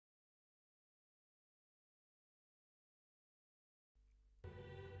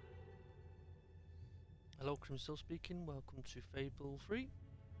Hello, Still speaking. Welcome to Fable 3,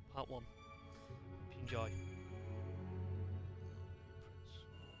 Part 1. Hope you enjoy.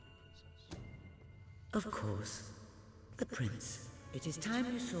 Of course. The prince. It is time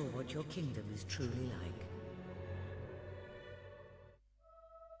you saw what your kingdom is truly like.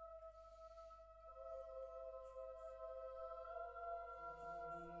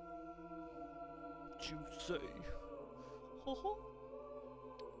 What you say? Ho ho!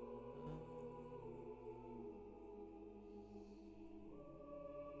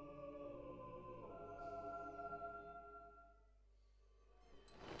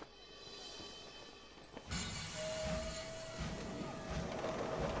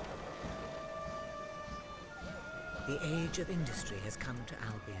 The age of industry has come to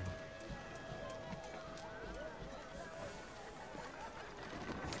Albion.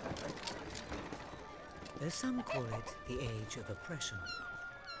 Though some call it the age of oppression.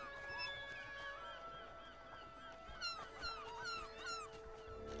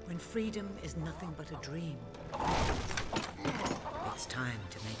 When freedom is nothing but a dream, it's time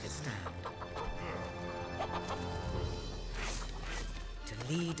to make a stand.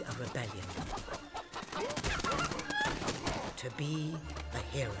 To lead a rebellion. To be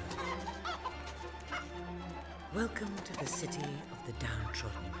a hero. Welcome to the city of the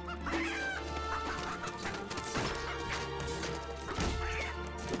downtrodden.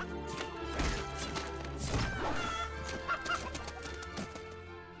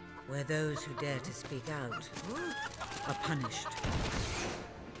 Where those who dare to speak out are punished.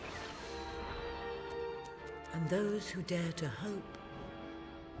 And those who dare to hope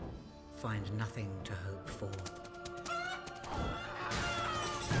find nothing to hope for.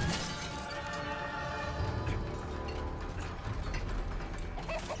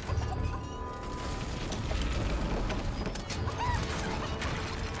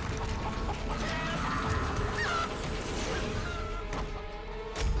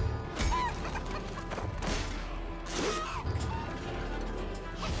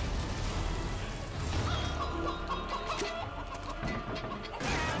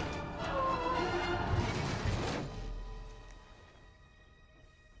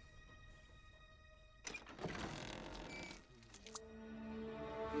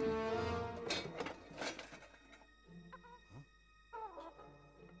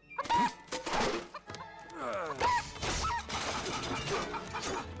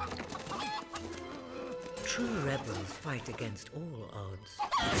 True rebels fight against all odds.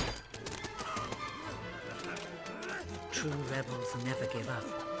 True rebels never give up.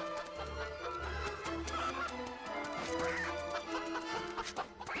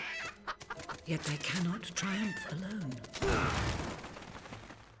 Yet they cannot triumph alone.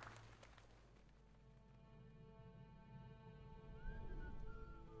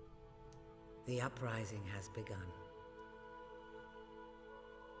 The uprising has begun.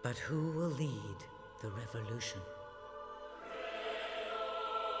 But who will lead the revolution?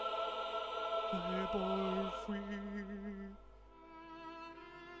 Fable free.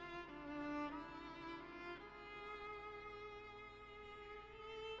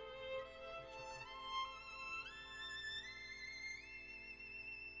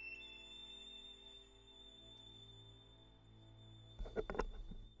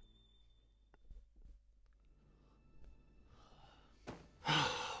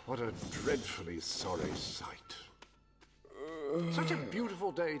 What a dreadfully sorry sight. Such a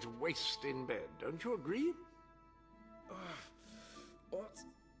beautiful day to waste in bed, don't you agree? What?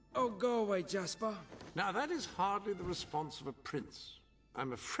 Oh, go away, Jasper. Now, that is hardly the response of a prince.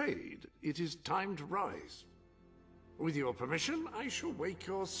 I'm afraid it is time to rise. With your permission, I shall wake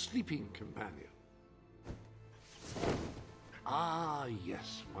your sleeping companion. Ah,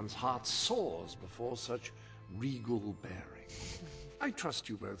 yes, one's heart soars before such regal bearing. I trust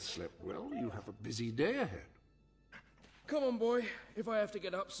you both slept well. You have a busy day ahead. Come on, boy. If I have to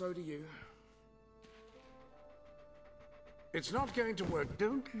get up, so do you. It's not going to work.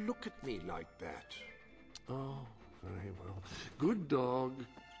 Don't look at me like that. Oh, very well. Good dog.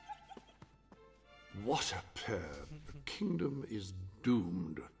 What a pair. The kingdom is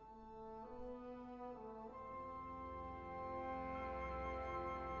doomed.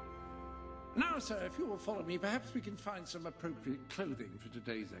 Now, sir, if you will follow me, perhaps we can find some appropriate clothing for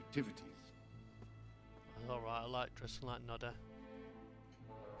today's activities. Alright, I like dressing like Nodder.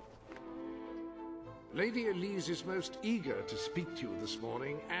 Lady Elise is most eager to speak to you this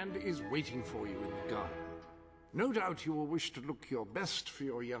morning and is waiting for you in the garden. No doubt you will wish to look your best for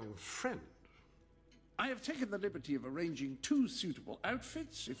your young friend. I have taken the liberty of arranging 2 suitable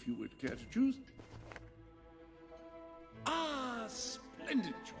outfits, if you would care to choose. Ah, splendid.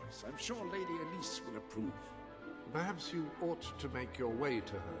 splendid choice. I'm sure Lady Elise will approve. Perhaps you ought to make your way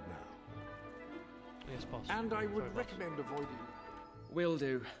to her now. Yes, boss. And I would Sorry, boss. recommend avoiding... Will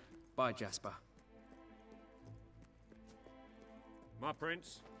do. Bye, Jasper. My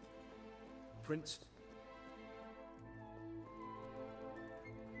prince. Prince?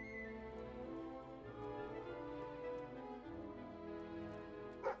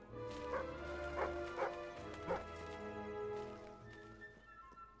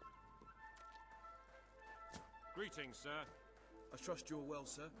 Greetings, sir. I trust you're well,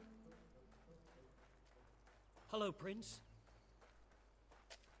 sir. Hello, Prince.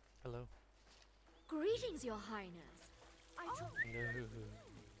 Hello. Greetings, Your Highness. No.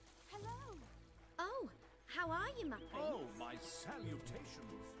 Hello. Oh, how are you, my prince? Oh, my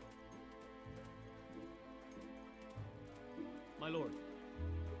salutations. My lord.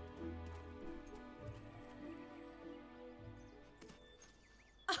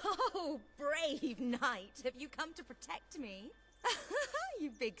 Oh, brave knight. Have you come to protect me?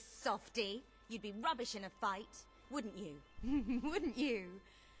 You big softy. You'd be rubbish in a fight, wouldn't you? Wouldn't you?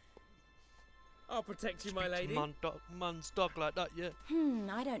 I'll protect you, my Speak to lady. man's dog like that, yeah.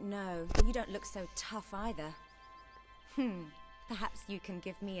 I don't know. You don't look so tough either. Perhaps you can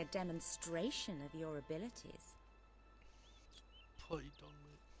give me a demonstration of your abilities. Put your dog,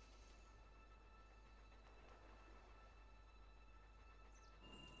 mate.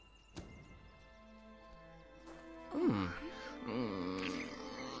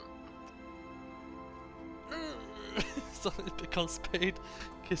 Starting to pick on Spade,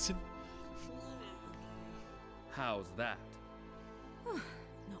 kissing. How's that?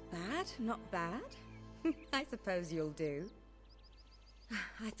 Not bad, not bad. I suppose you'll do.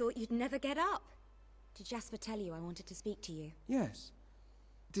 I thought you'd never get up. Did Jasper tell you I wanted to speak to you? Yes.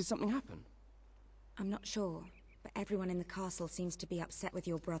 Did something happen? I'm not sure, but everyone in the castle seems to be upset with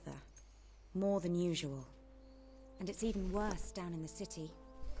your brother. More than usual. And it's even worse down in the city.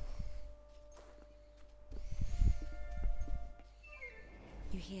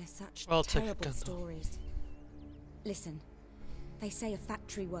 You hear such I'll take a terrible gun. stories. Listen, they say a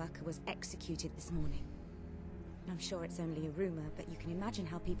factory worker was executed this morning. I'm sure it's only a rumor, but you can imagine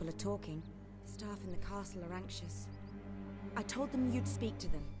how people are talking. The staff in the castle are anxious. I told them you'd speak to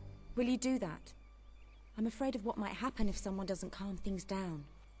them. Will you do that? I'm afraid of what might happen if someone doesn't calm things down.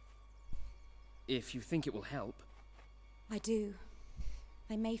 If you think it will help. I do.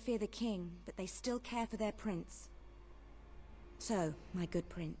 They may fear the king, but they still care for their prince. So, my good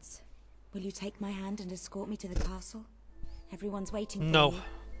prince, will you take my hand and escort me to the castle? Everyone's waiting for No. you.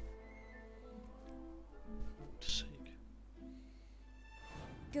 Sake.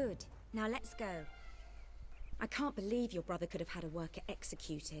 Good. Now let's go. I can't believe your brother could have had a worker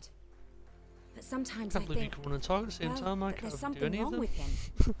executed. But sometimes I Can't believe you think, can run and talk at the same well, time. I that can't there's do something any of wrong them. with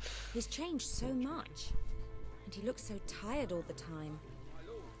him. He's changed so much. And he looks so tired all the time.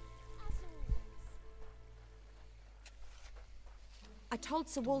 I told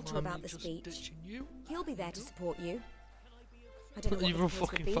Sir Walter Mummy about the just speech. ditching you? He'll be there to support you. I don't know Not what even the place would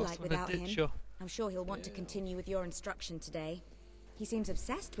fucking be fast like when I without him. ditch you. I'm sure he'll want to continue with your instruction today. He seems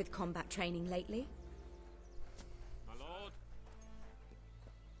obsessed with combat training lately. My lord.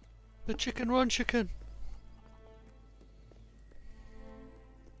 The chicken run, chicken.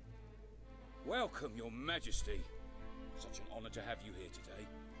 Welcome, Your Majesty. Such an honor to have you here today.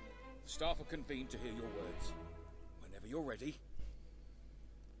 The staff are convened to hear your words. Whenever you're ready.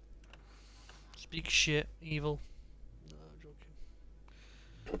 Speak shit, evil. No, I'm joking.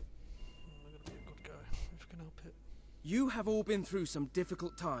 I'm gonna be a good guy if I can help it. You have all been through some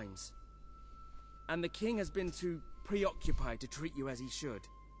difficult times. And the king has been too preoccupied to treat you as he should.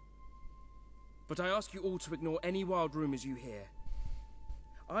 But I ask you all to ignore any wild rumors you hear.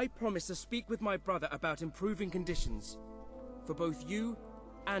 I promise to speak with my brother about improving conditions for both you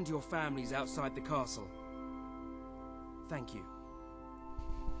and your families outside the castle. Thank you.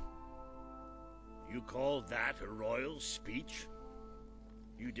 You call that a royal speech?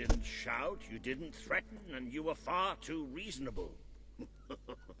 You didn't shout, you didn't threaten, and you were far too reasonable.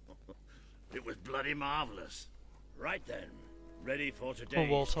 It was bloody marvelous. Right then, ready for today's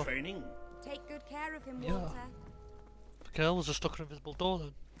Walter. training? Take good care of him, Yeah. Walter. Okay, I was just stuck in an invisible door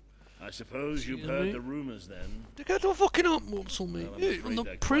then. I suppose you've Excuse heard me? the rumors then. Dickhead, don't fucking up, muscle me. Well, I'm Yeah, afraid I'm the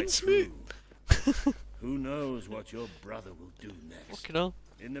they're prince, quite mate. true. Who knows what your brother will do next? Fucking hell.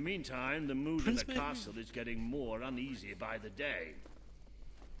 In the meantime, the mood Prince in the mate. castle is getting more uneasy by the day.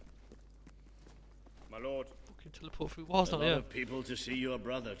 My lord. Fucking teleport through walls A now, lot yeah. of people to see your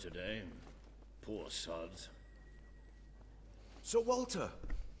brother today. Poor sods. Sir Walter,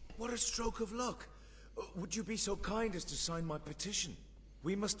 what a stroke of luck. Would you be so kind as to sign my petition?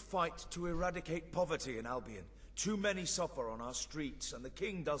 We must fight to eradicate poverty in Albion. Too many suffer on our streets, and the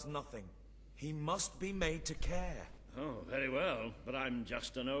king does nothing. He must be made to care. Oh, very well, but I'm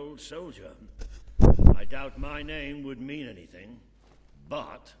just an old soldier. I doubt my name would mean anything.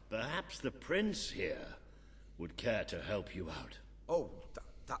 But perhaps the prince here would care to help you out. Oh,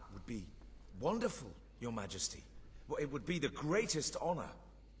 that would be wonderful, Your Majesty. Well, it would be the greatest honor.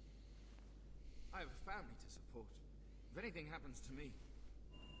 I have a family to support. If anything happens to me...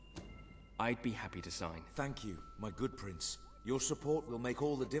 I'd be happy to sign. Thank you, my good prince. Your support will make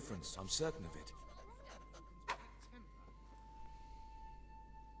all the difference, I'm certain of it.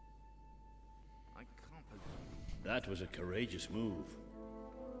 I can't believe... That was a courageous move.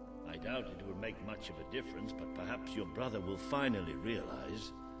 I doubt it would make much of a difference, but perhaps your brother will finally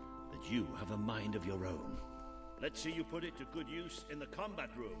realize that you have a mind of your own. Let's see you put it to good use in the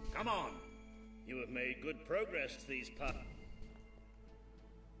combat room. Come on! You have made good progress these past...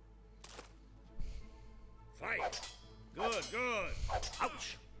 Fight! Good, good!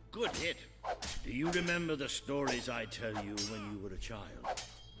 Ouch! Good hit! Do you remember the stories I tell you when you were a child?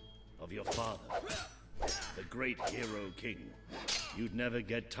 Of your father? The great hero king. You'd never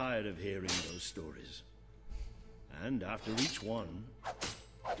get tired of hearing those stories. And after each one,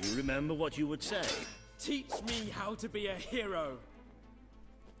 do you remember what you would say? Teach me how to be a hero!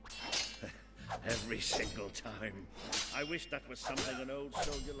 Every single time. I wish that was something an old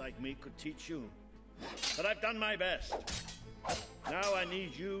soldier like me could teach you. But I've done my best. Now I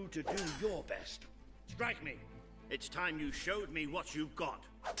need you to do your best. Strike me. It's time you showed me what you've got.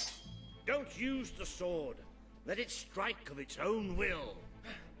 Don't use the sword. Let it strike of its own will.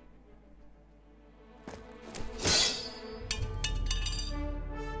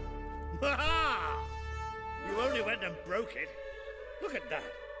 Ha-ha! You only went and broke it. Look at that.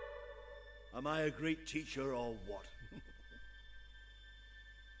 Am I a great teacher or what?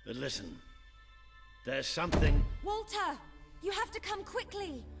 But listen, there's something... Walter! You have to come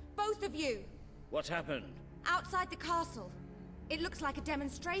quickly! Both of you! What happened? Outside the castle. It looks like a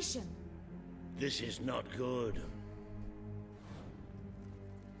demonstration. This is not good.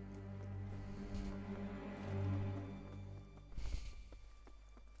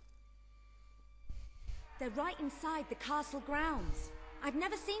 They're right inside the castle grounds. I've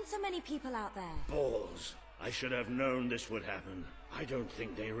never seen so many people out there. Balls. I should have known this would happen. I don't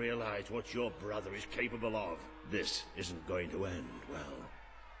think they realize what your brother is capable of. This isn't going to end well.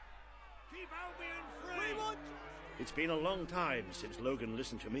 Keep Albion free! We want... It's been a long time since Logan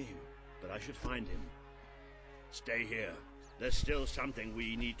listened to me, but I should find him. Stay here. There's still something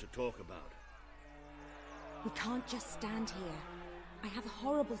we need to talk about. We can't just stand here. I have a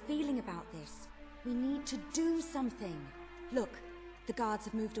horrible feeling about this. We need to do something. Look, the guards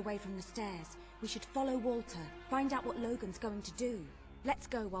have moved away from the stairs. We should follow Walter, find out what Logan's going to do. Let's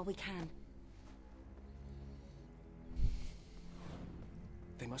go while we can.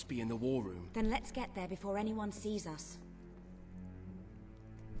 They must be in the war room. Then let's get there before anyone sees us.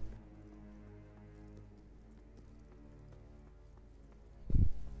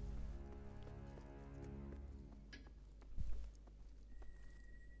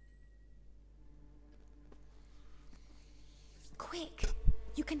 Quick!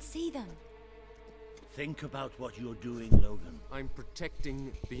 You can see them. Think about what you're doing, Logan. I'm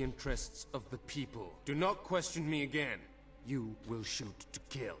protecting the interests of the people. Do not question me again. You will shoot to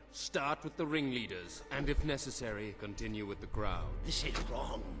kill. Start with the ringleaders, and if necessary, continue with the crowd. This is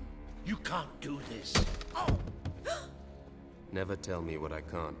wrong. You can't do this. Oh! Never tell me what I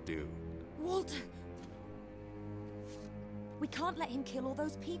can't do. Walter! We can't let him kill all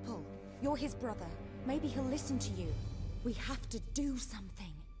those people. You're his brother. Maybe he'll listen to you. We have to do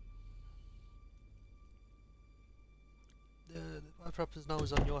something. My raptors now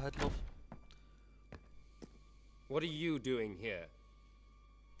is on your head, love. What are you doing here?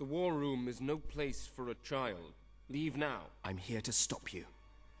 The war room is no place for a child. Leave now. I'm here to stop you.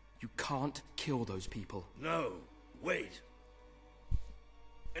 You can't kill those people. No, wait.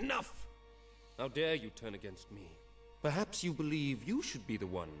 Enough! How dare you turn against me? Perhaps you believe you should be the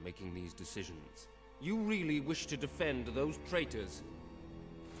one making these decisions. You really wish to defend those traitors?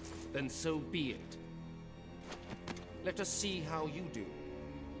 Then so be it. Let us see how you do.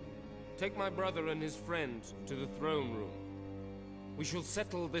 Take my brother and his friend to the throne room. We shall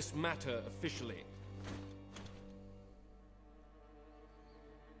settle this matter officially.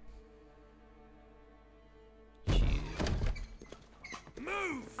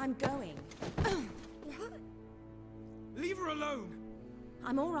 Move! I'm going. What? Leave her alone!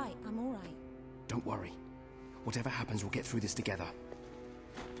 I'm alright, I'm alright. Don't worry. Whatever happens, we'll get through this together.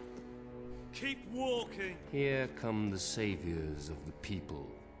 keep walking. Here come the saviors of the people.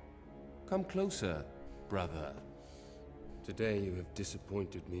 Come closer, brother. Today you have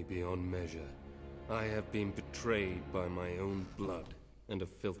disappointed me beyond measure. I have been betrayed by my own blood and a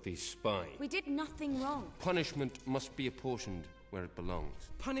filthy spy. We did nothing wrong. Punishment must be apportioned where it belongs.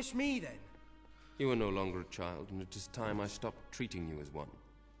 Punish me, then. You are no longer a child, and it is time I stopped treating you as one.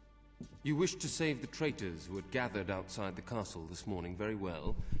 You wished to save the traitors who had gathered outside the castle this morning. Very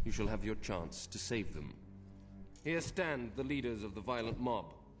well. You shall have your chance to save them. Here stand the leaders of the violent mob.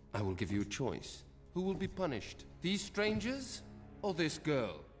 I will give you a choice. Who will be punished? These strangers or this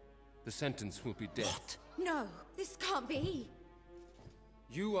girl? The sentence will be death. What? No, this can't be.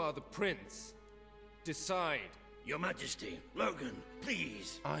 You are the prince. Decide. Your Majesty, Logan,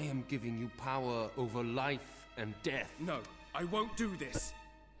 please. I am giving you power over life and death. No, I won't do this.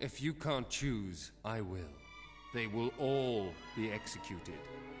 If you can't choose, I will. They will all be executed.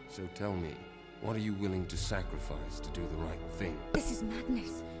 So tell me, what are you willing to sacrifice to do the right thing? This is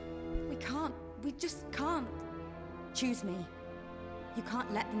madness. We just can't. Choose me. You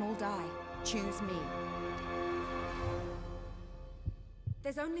can't let them all die. Choose me.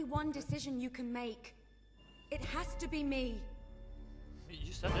 There's only one decision you can make. It has to be me. You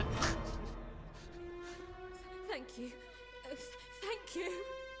just said it. Thank you. Thank you.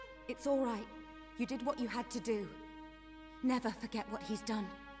 It's all right. You did what you had to do. Never forget what he's done.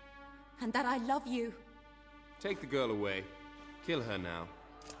 And that I love you. Take the girl away. Kill her now.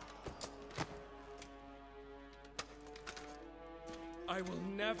 I will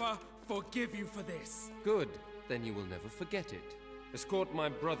never forgive you for this. Good. Then you will never forget it. Escort my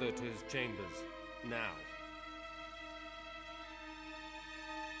brother to his chambers. Now.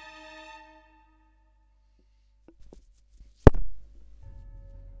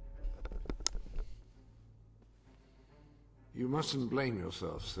 You mustn't blame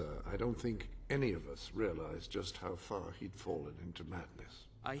yourself, sir. I don't think any of us realized just how far he'd fallen into madness.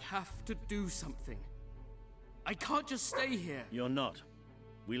 I have to do something. I can't just stay here. You're not.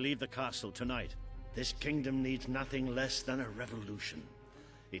 We leave the castle tonight. This kingdom needs nothing less than a revolution.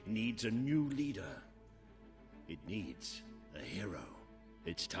 It needs a new leader. It needs a hero.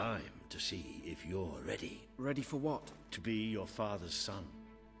 It's time to see if you're ready. Ready for what? To be your father's son.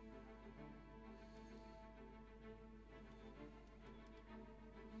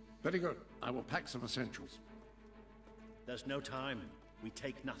 Very good. I will pack some essentials. There's no time. We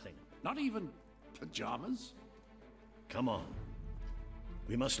take nothing. Not even pajamas? Come on.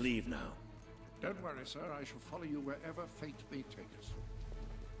 We must leave now. Don't worry, sir. I shall follow you wherever fate may take us.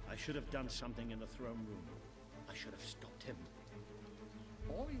 I should have done something in the throne room. I should have stopped him.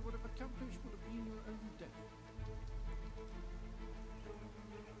 All you would have accomplished would have been your own death.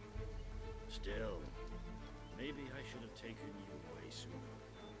 Still, maybe I should have taken you away sooner.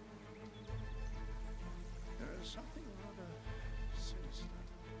 There is something rather sinister.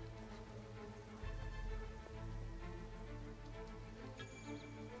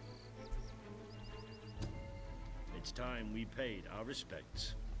 It's time we paid our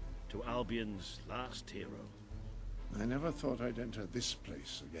respects to Albion's last hero. I never thought I'd enter this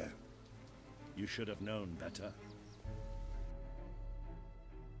place again. You should have known better.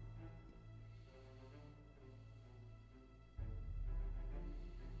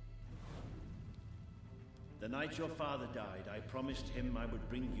 The night your father died, I promised him I would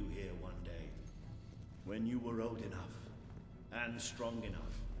bring you here one day. When you were old enough and strong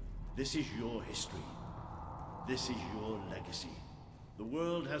enough. This is your history. This is your legacy. The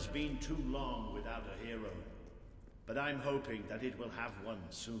world has been too long without a hero, but I'm hoping that it will have one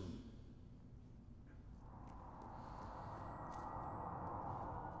soon.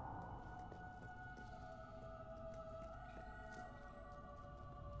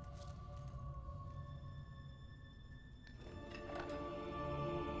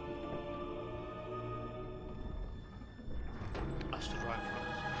 I stood right in front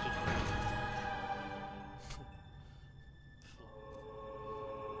of us.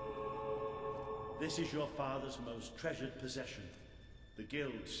 This is your father's most treasured possession, the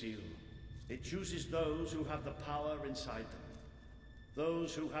Guild Seal. It chooses those who have the power inside them,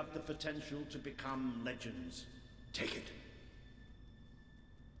 those who have the potential to become legends. Take it.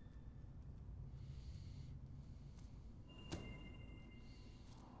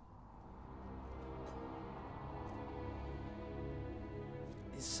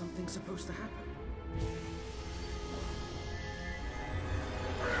 Is something supposed to happen?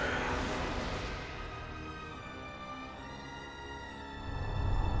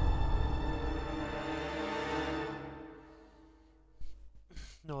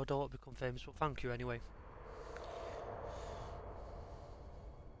 No, I don't want to become famous, but thank you anyway.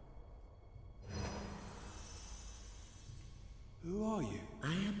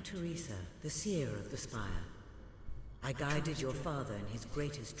 Teresa, the seer of the spire. I guided your father in his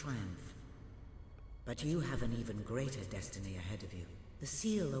greatest triumph. But you have an even greater destiny ahead of you. The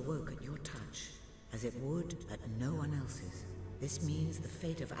seal awoke at your touch, as it would at no one else's. This means the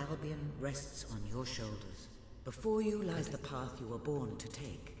fate of Albion rests on your shoulders. Before you lies the path you were born to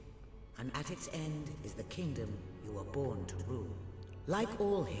take, and at its end is the kingdom you were born to rule. Like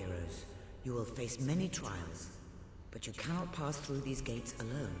all heroes, you will face many trials, but you cannot pass through these gates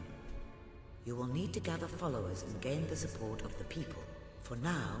alone. You will need to gather followers and gain the support of the people. For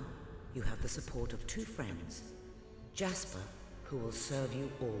now, you have the support of two friends, Jasper, who will serve you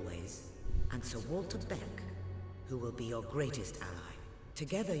always, and Sir Walter Beck, who will be your greatest ally.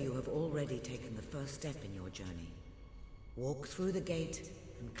 Together you have already taken the first step in your journey. Walk through the gate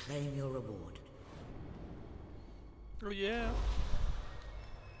and claim your reward. Oh yeah.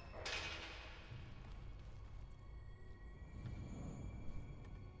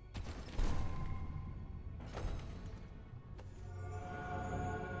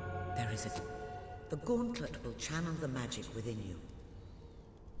 There is it. The gauntlet will channel the magic within you.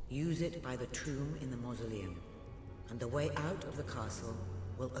 Use it by the tomb in the mausoleum, and the way out of the castle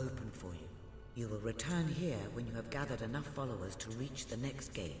will open for you. You will return here when you have gathered enough followers to reach the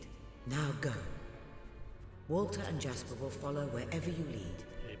next gate. Now go. Walter and Jasper will follow wherever you lead.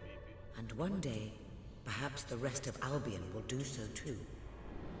 And one day, perhaps the rest of Albion will do so too.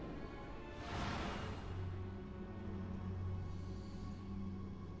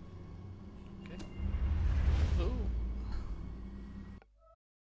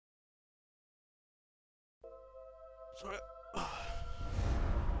 Sorry.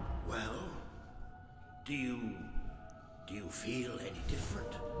 Well, do you feel any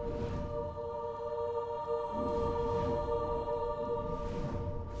different?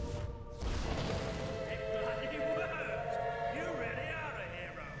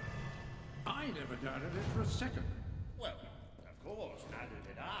 I never doubted it for a second. Well, of course, neither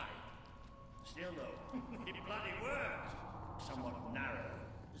did I. Still, though, it bloody worked. Somewhat narrow,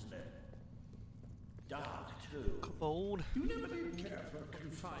 isn't it? Dark, too. Cold. You never did care for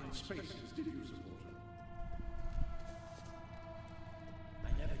confined spaces, did you, Sir Walter?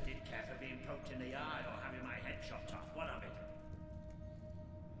 I never did care for being poked in the eye or having my head chopped off. What of it?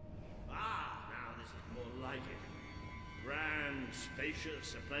 Ah, now this is more like it. Grand,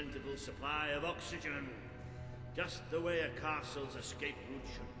 spacious, a plentiful supply of oxygen. Just the way a castle's escape route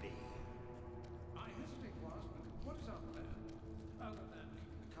should be. I hesitate to ask, but what is our plan? Other than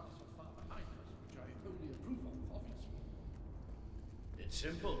keeping the castle far behind us, which I wholly approve of, obviously. It's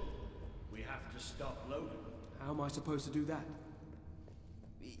simple. We have to stop Logan. How am I supposed to do that?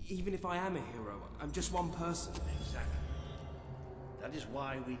 Even if I am a hero, I'm just one person. Exactly. That is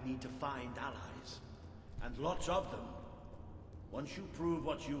why we need to find allies. And lots of them. Once you prove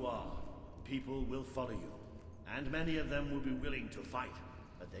what you are, people will follow you. And many of them will be willing to fight.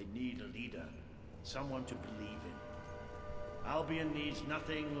 But they need a leader. Someone to believe in. Albion needs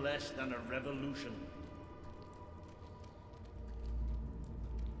nothing less than a revolution.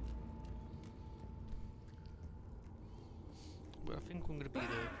 Well, I think I'm going to be the...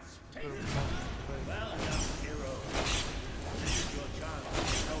 Well done, hero. This is your chance to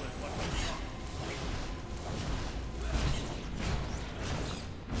show us what you want.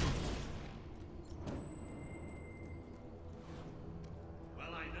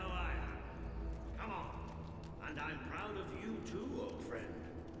 Well, I know I am. Come on. And I'm proud of you too, old friend.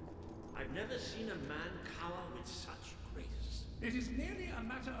 I've never seen a man cower with such grace. It is merely a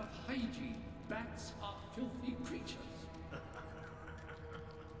matter of hygiene. Bats are filthy creatures.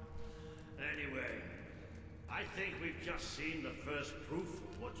 Anyway, I think we've just seen the first proof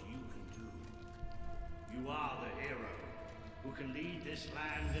of what you can do. You are the hero who can lead this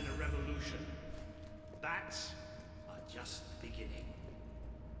land in a revolution. Bats are just beginning.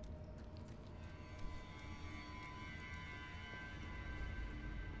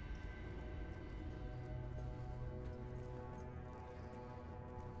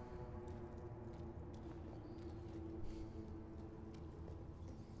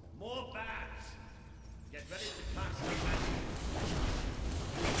 More bats! Get ready to cast the magic.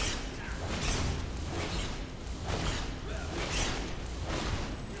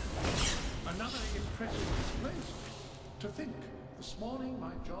 Another impressive display. To think, this morning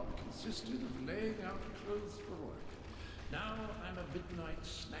my job consisted of laying out clothes for work. Now I'm a midnight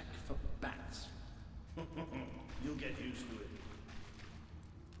snack for bats. You'll get used to it.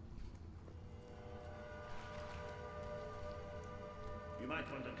 You might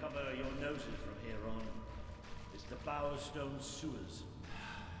want to cover your noses from here on. It's the Bowerstone sewers.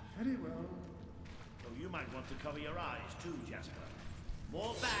 Very well. So you might want to cover your eyes too, Jasper.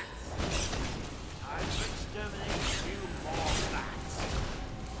 More bats! Time to exterminate a few more bats!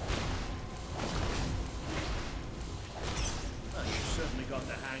 Well, you've certainly got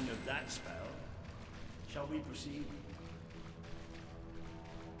the hang of that spell. Shall we proceed?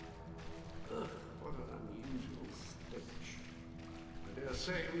 Ugh, what an unusual stench. I dare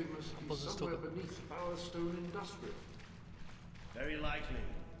say we must be somewhere beneath Bowerstone Industrial. Very likely.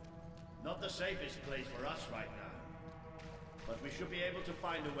 Not the safest place for us right now. But we should be able to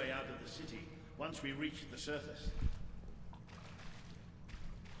find a way out of the city once we reach the surface.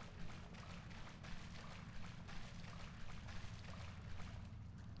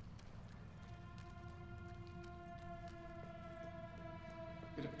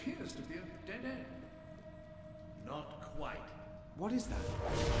 It appears to be a dead end. Not quite. What is that?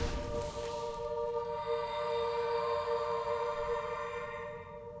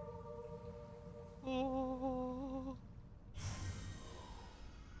 Oh.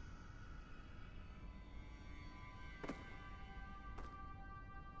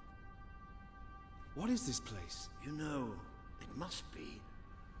 What is this place? You know, it must be.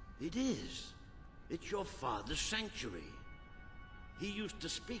 It is. It's your father's sanctuary. He used to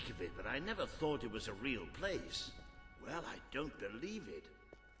speak of it, but I never thought it was a real place. Well, I don't believe it.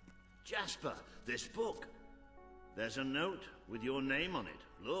 Jasper, this book. There's a note with your name on it.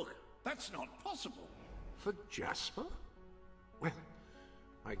 Look. That's not possible. For Jasper? Well,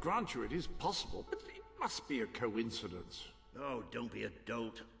 I grant you it is possible, but it must be a coincidence. Oh, don't be a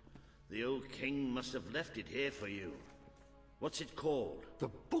dolt. The old king must have left it here for you. What's it called? The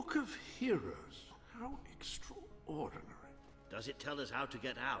Book of Heroes. How extraordinary. Does it tell us how to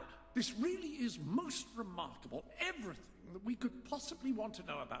get out? This really is most remarkable. Everything that we could possibly want to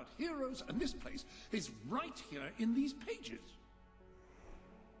know about heroes and this place is right here in these pages.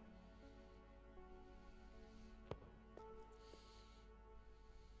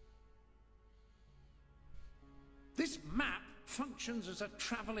 This map functions as a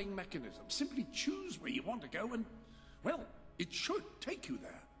traveling mechanism. Simply choose where you want to go and, well, it should take you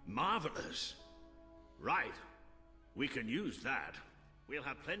there. Marvelous. Right. We can use that. We'll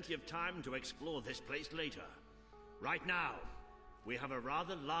have plenty of time to explore this place later. Right now, we have a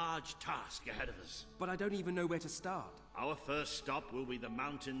rather large task ahead of us. But I don't even know where to start. Our first stop will be the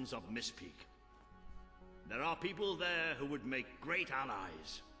mountains of Mistpeak. There are people there who would make great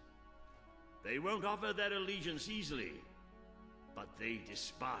allies. They won't offer their allegiance easily, but they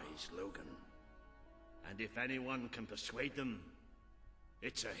despise Logan. And if anyone can persuade them,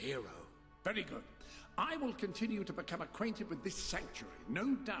 it's a hero. Very good. I will continue to become acquainted with this sanctuary.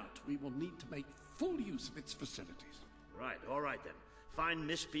 No doubt we will need to make full use of its facilities. Right, all right then. Find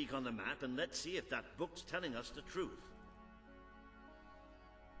Mistpeak on the map and let's see if that book's telling us the truth.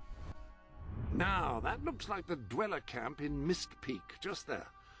 Now, that looks like the dweller camp in Mistpeak, just there.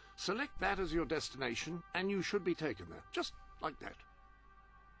 Select that as your destination, and you should be taken there, just like that.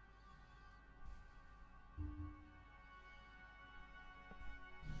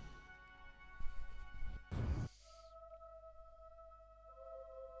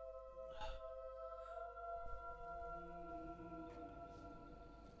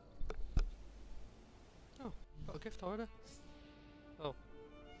 Oh, got a gift order. Oh.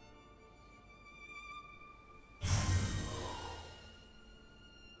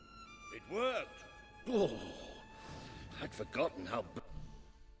 It worked! Oh, I'd forgotten how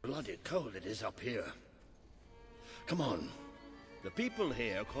bloody cold it is up here. Come on. The people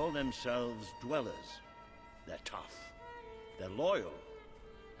here call themselves dwellers. They're tough. They're loyal.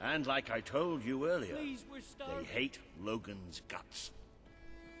 And like I told you earlier, they hate Logan's guts.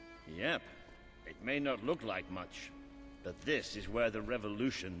 Yep. It may not look like much, but this is where the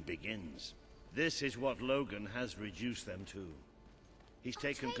revolution begins. This is what Logan has reduced them to. He's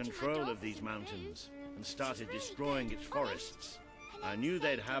taken control of these mountains and started destroying its forests. I knew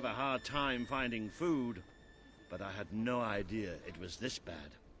they'd have a hard time finding food, but I had no idea it was this bad.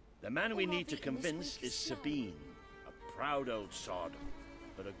 The man we need to convince is Sabine, a proud old sod,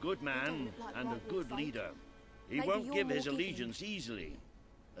 but a good man and a good leader. He won't give his allegiance easily,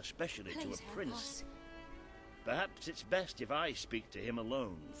 especially to a prince. Perhaps it's best if I speak to him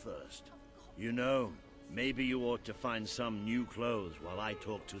alone first. You know, maybe you ought to find some new clothes while I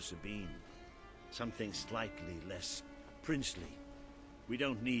talk to Sabine. Something slightly less princely. We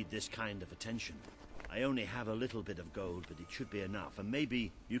don't need this kind of attention. I only have a little bit of gold, but it should be enough. And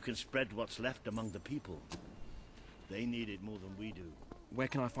maybe you can spread what's left among the people. They need it more than we do. Where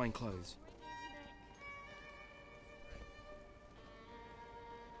can I find clothes?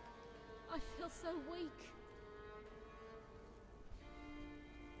 I feel so weak.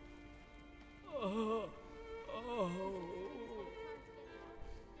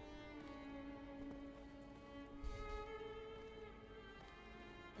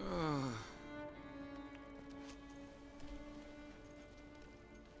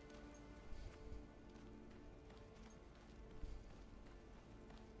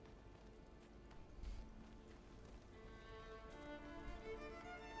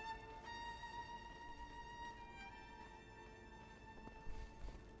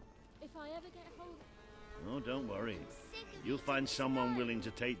 I ever get hold Oh, don't worry. You'll find someone willing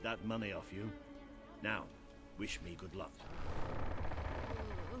to take that money off you. Now, wish me good luck.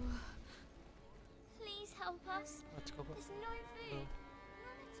 Please help us. Let's go back. There's no food. No.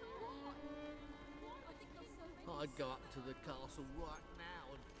 None at all. I think that's so I'd go up to the castle right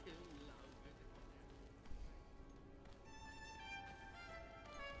now and kill Logan.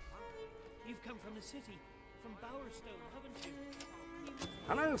 You've come from the city, from Bowerstone, haven't you?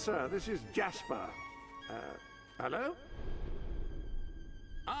 Hello, sir. This is Jasper. Hello?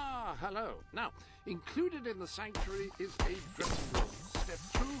 Ah, hello. Now, included in the sanctuary is a dressing room. Step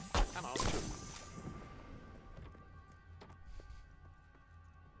 2, and I'll show you.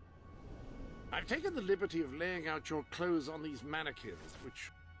 I've taken the liberty of laying out your clothes on these mannequins,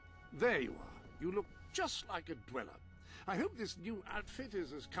 which... There you are. You look just like a dweller. I hope this new outfit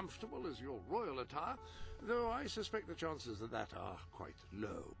is as comfortable as your royal attire, though I suspect the chances of that are quite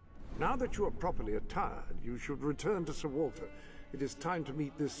low. Now that you are properly attired, you should return to Sir Walter. It is time to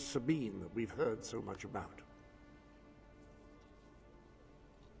meet this Sabine that we've heard so much about.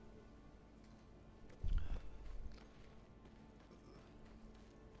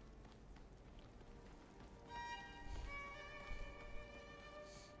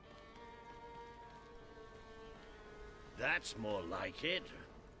 That's more like it.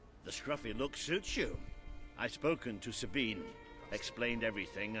 The scruffy look suits you. I've spoken to Sabine, explained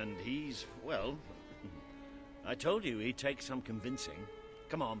everything, and he's, well... I told you he'd take some convincing.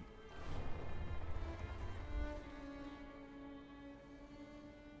 Come on.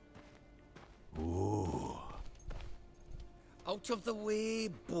 Ooh. Out of the way,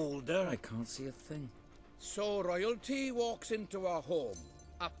 Boulder. I can't see a thing. So royalty walks into our home.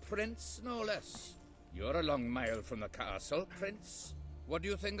 A prince, no less. You're a long mile from the castle, Prince. What do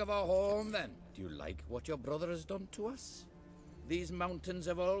you think of our home, then? Do you like what your brother has done to us? These mountains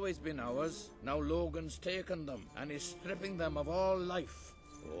have always been ours. Now Logan's taken them, and is stripping them of all life.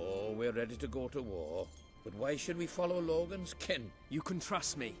 Oh, we're ready to go to war. But why should we follow Logan's kin? You can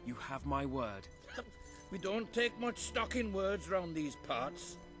trust me. You have my word. We don't take much stock in words round these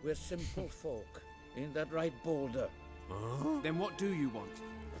parts. We're simple folk. Ain't that right, Boulder? Then what do you want?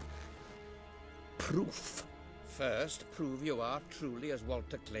 Proof. First, prove you are truly, as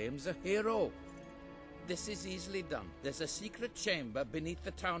Walter claims, a hero. This is easily done. There's a secret chamber beneath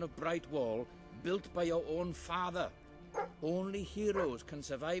the town of Brightwall, built by your own father. Only heroes can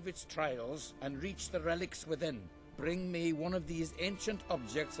survive its trials and reach the relics within. Bring me one of these ancient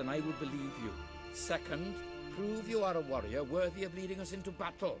objects and I will believe you. Second, prove you are a warrior worthy of leading us into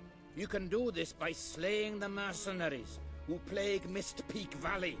battle. You can do this by slaying the mercenaries who plague Mist Peak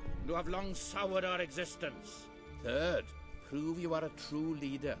Valley, who have long soured our existence. Third, prove you are a true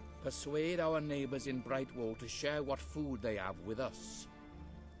leader. Persuade our neighbors in Brightwall to share what food they have with us.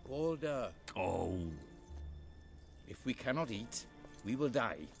 Boulder. Oh. If we cannot eat, we will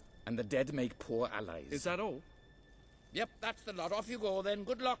die, and the dead make poor allies. Is that all? Yep, that's the lot. Off you go then.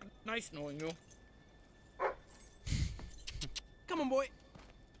 Good luck. Nice knowing you. Come on, boy.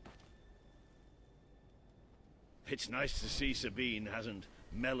 It's nice to see Sabine hasn't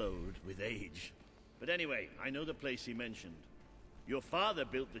mellowed with age. But anyway, I know the place he mentioned. Your father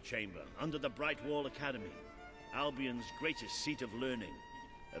built the chamber under the Brightwall Academy, Albion's greatest seat of learning.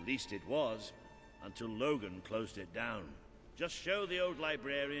 At least it was, until Logan closed it down. Just show the old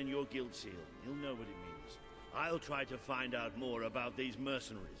librarian your guild seal. He'll know what it means. I'll try to find out more about these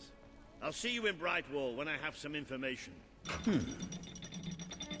mercenaries. I'll see you in Brightwall when I have some information.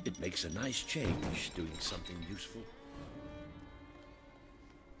 It makes a nice change, doing something useful.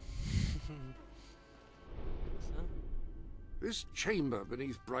 This chamber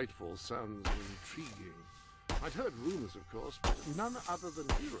beneath Brightwall sounds intriguing. I'd heard rumors, of course, but none other than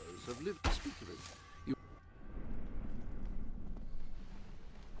heroes have lived to speak of it.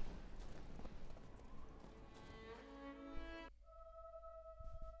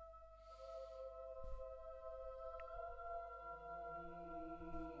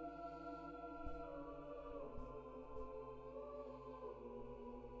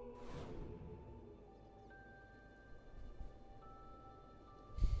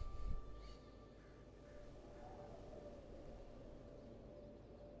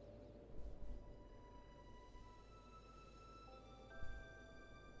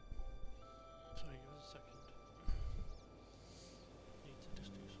 Sorry, give us a second. Need to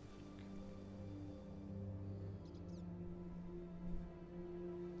just do something.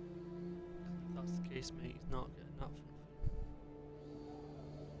 If that's the case, mate, he's not getting that for nothing.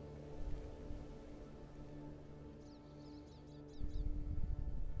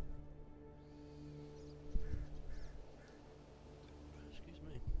 Excuse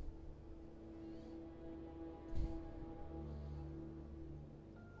me.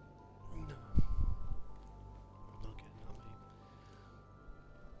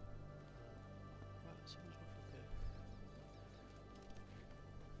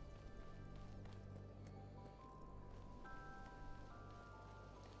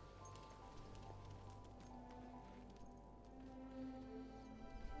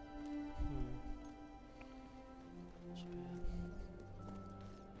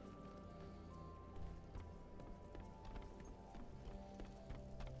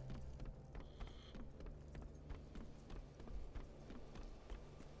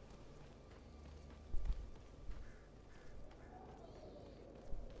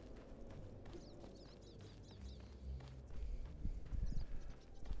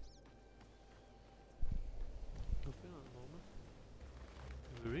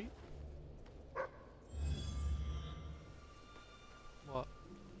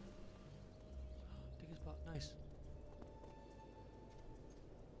 Nice.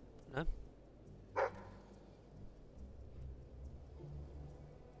 No?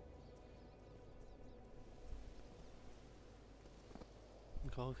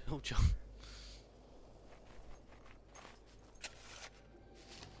 Go, oh, John.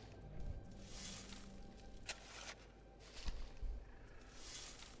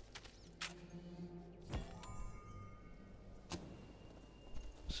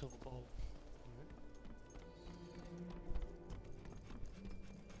 Silver ball.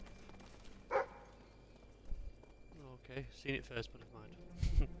 Okay, seen it first, but never mind.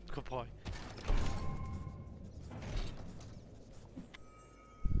 Good boy.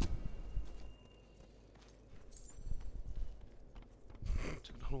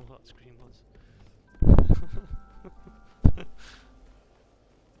 Don't know what that screen was.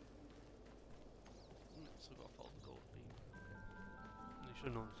 Still got to follow the gold beam. You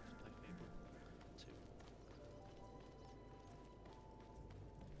should know this because play Fable 2.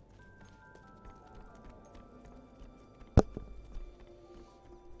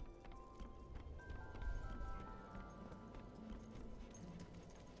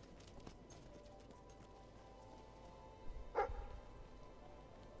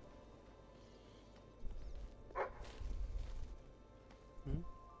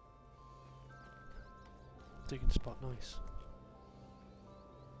 Digging spot, nice.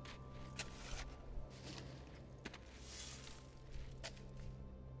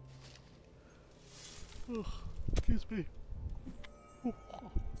 Oh, excuse me.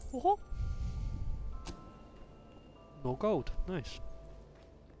 Oh. No gold, nice.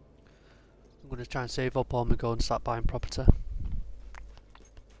 I'm going to try and save up all my gold and start buying property.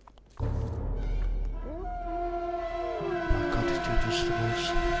 Oh my god, it's dangerous the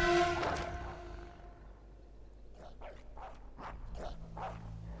most.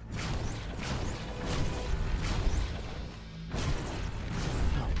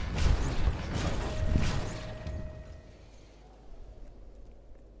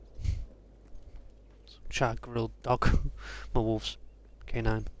 Shark, grilled dog, my wolves,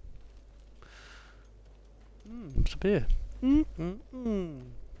 K9. It's a beer. I'm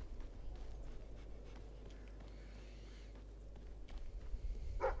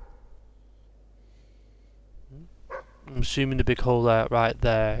assuming the big hole there, right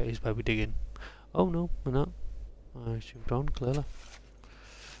there, is where we're digging. Oh no, we're not. I assumed wrong, clearly.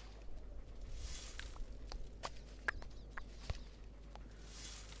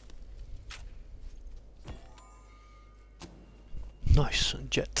 Nice,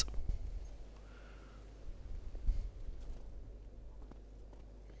 jet.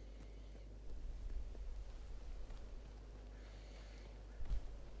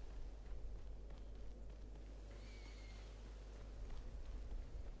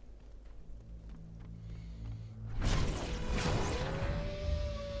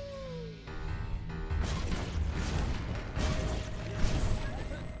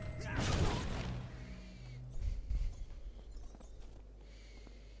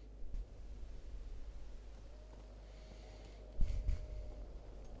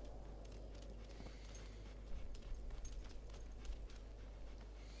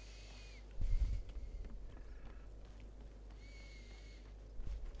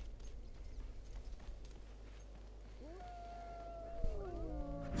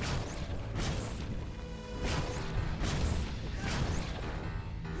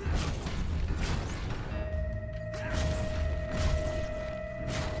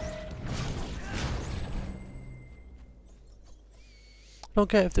 I don't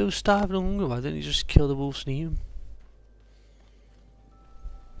get if they were starving or hungry, why didn't you just kill the wolves and eat them?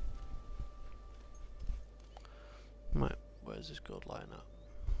 Right, where's this gold lying at?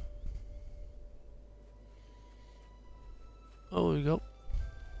 Oh, there we go.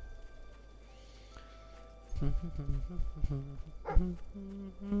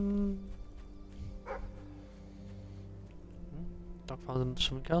 Dog found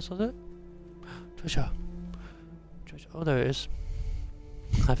something else, has it? Treasure. Treasure. Oh, there it is.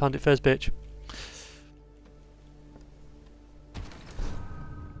 I found it first, bitch.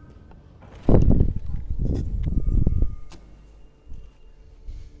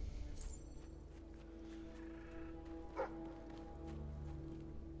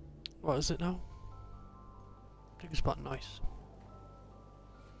 What is it now? Dig a spot, nice.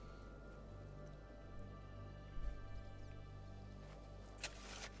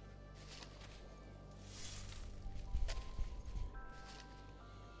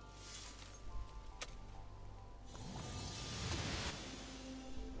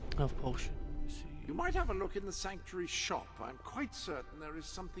 Potion. You might have a look in the sanctuary shop. I'm quite certain there is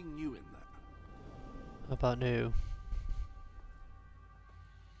something new in there. about new?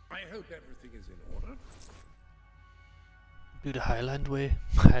 I hope everything is in order. Do the Highland way.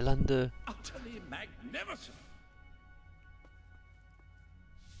 Highlander. Utterly magnificent.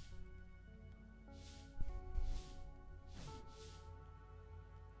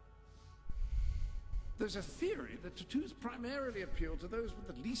 There's a theory that tattoos primarily appeal to those with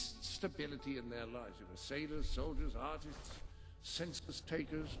the least stability in their lives. You know, sailors, soldiers, artists, census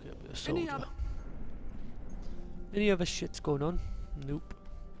takers. Any other? Any other shits going on? Nope.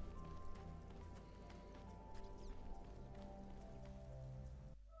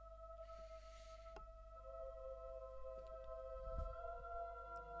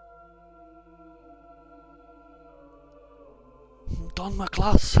 I'm done my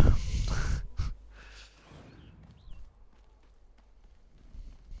class.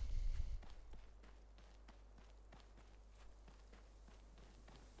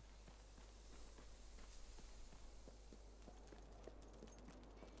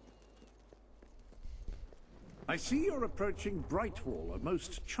 I see you're approaching Brightwall, a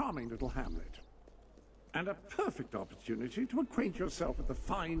most charming little hamlet. And a perfect opportunity to acquaint yourself with the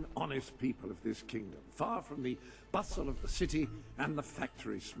fine, honest people of this kingdom, far from the bustle of the city and the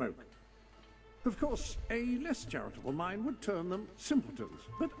factory smoke. Of course, a less charitable mind would term them simpletons,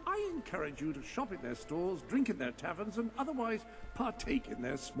 but I encourage you to shop in their stores, drink in their taverns, and otherwise partake in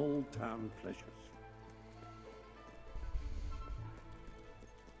their small-town pleasures.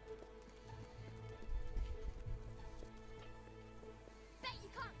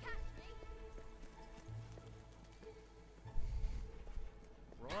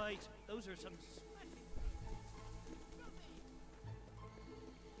 Right, those are some sweaty...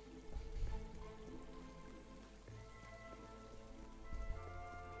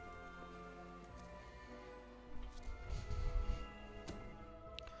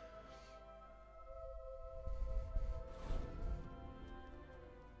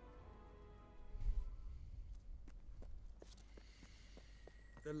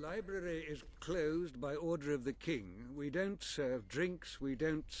 The library is closed by order of the king. We don't serve drinks, we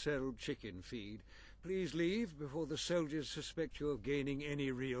don't sell chicken feed. Please leave before the soldiers suspect you of gaining any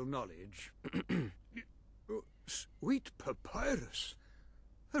real knowledge. Sweet papyrus!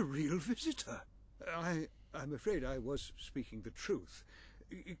 A real visitor! I'm afraid I was speaking the truth.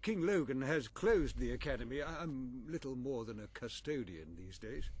 King Logan has closed the academy. I'm little more than a custodian these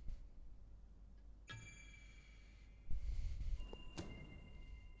days.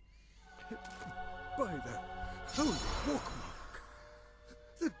 By the holy bookmark!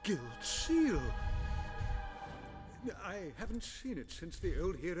 The Guild Seal! I haven't seen it since the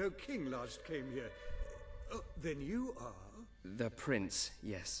old hero king last came here. Oh, then you are? The prince,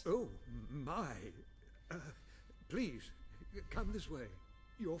 yes. Oh, my. Please, come this way.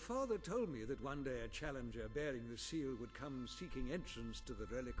 Your father told me that one day a challenger bearing the seal would come seeking entrance to the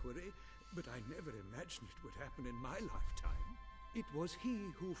reliquary, but I never imagined it would happen in my lifetime. It was he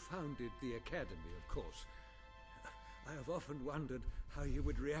who founded the academy, of course. I have often wondered how you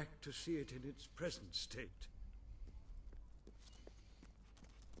would react to see it in its present state.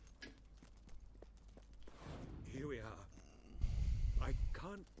 Here we are. I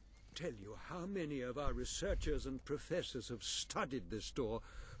can't tell you how many of our researchers and professors have studied this door,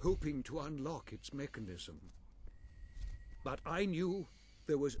 hoping to unlock its mechanism. But I knew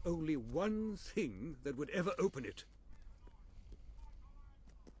there was only one thing that would ever open it.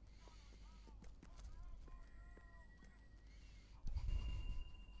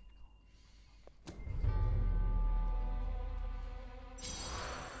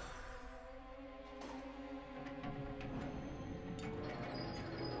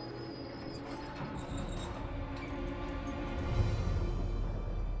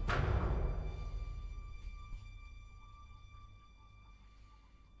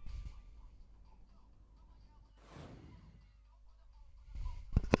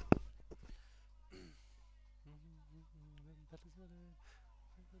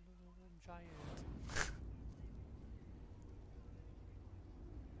 Giant.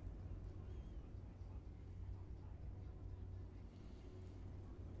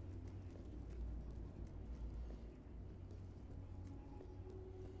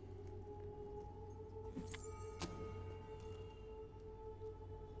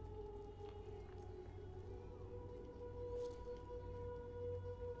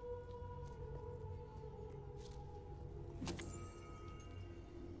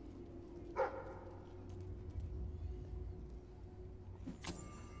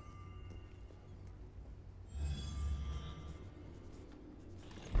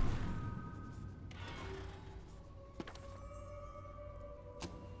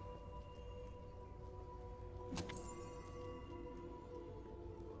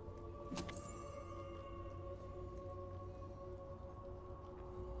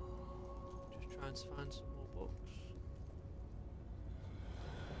 trying to find some more books.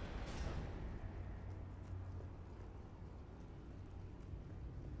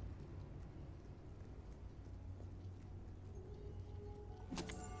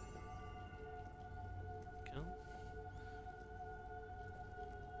 Okay.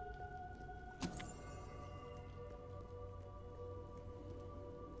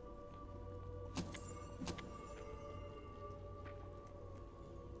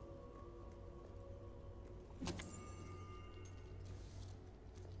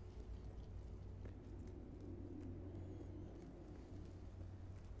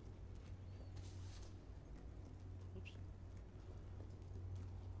 Oops.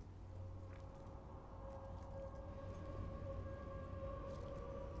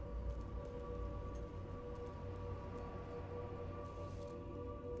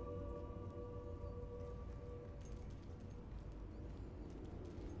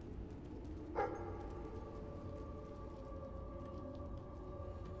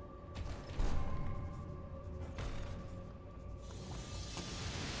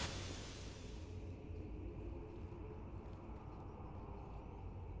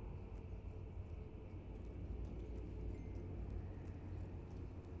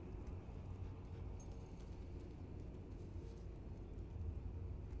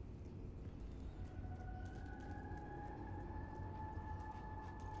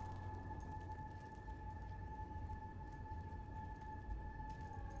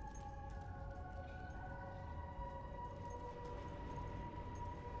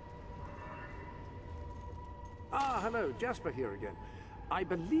 Ah, hello, Jasper here again. I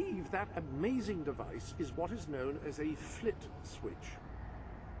believe that amazing device is what is known as a flit switch.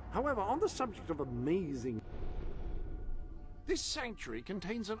 However, on the subject of amazing... This sanctuary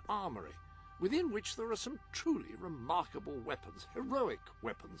contains an armory, within which there are some truly remarkable weapons, heroic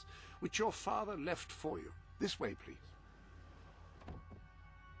weapons, which your father left for you. This way, please.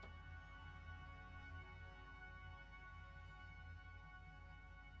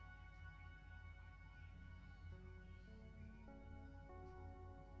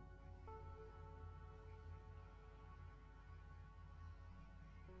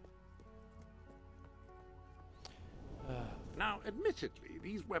 Now, admittedly,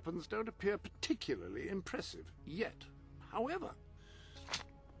 these weapons don't appear particularly impressive yet. However,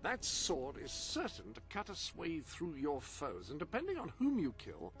 that sword is certain to cut a swathe through your foes, and depending on whom you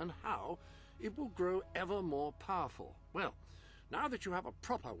kill and how, it will grow ever more powerful. Well, now that you have a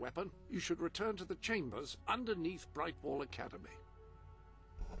proper weapon, you should return to the chambers underneath Brightwall Academy.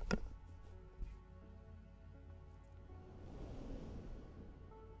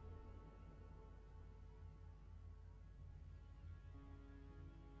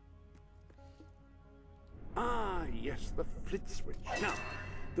 Ah, yes, the flit switch. Now,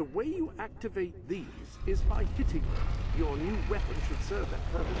 the way you activate these is by hitting them. Your new weapon should serve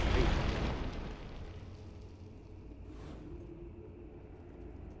that purpose.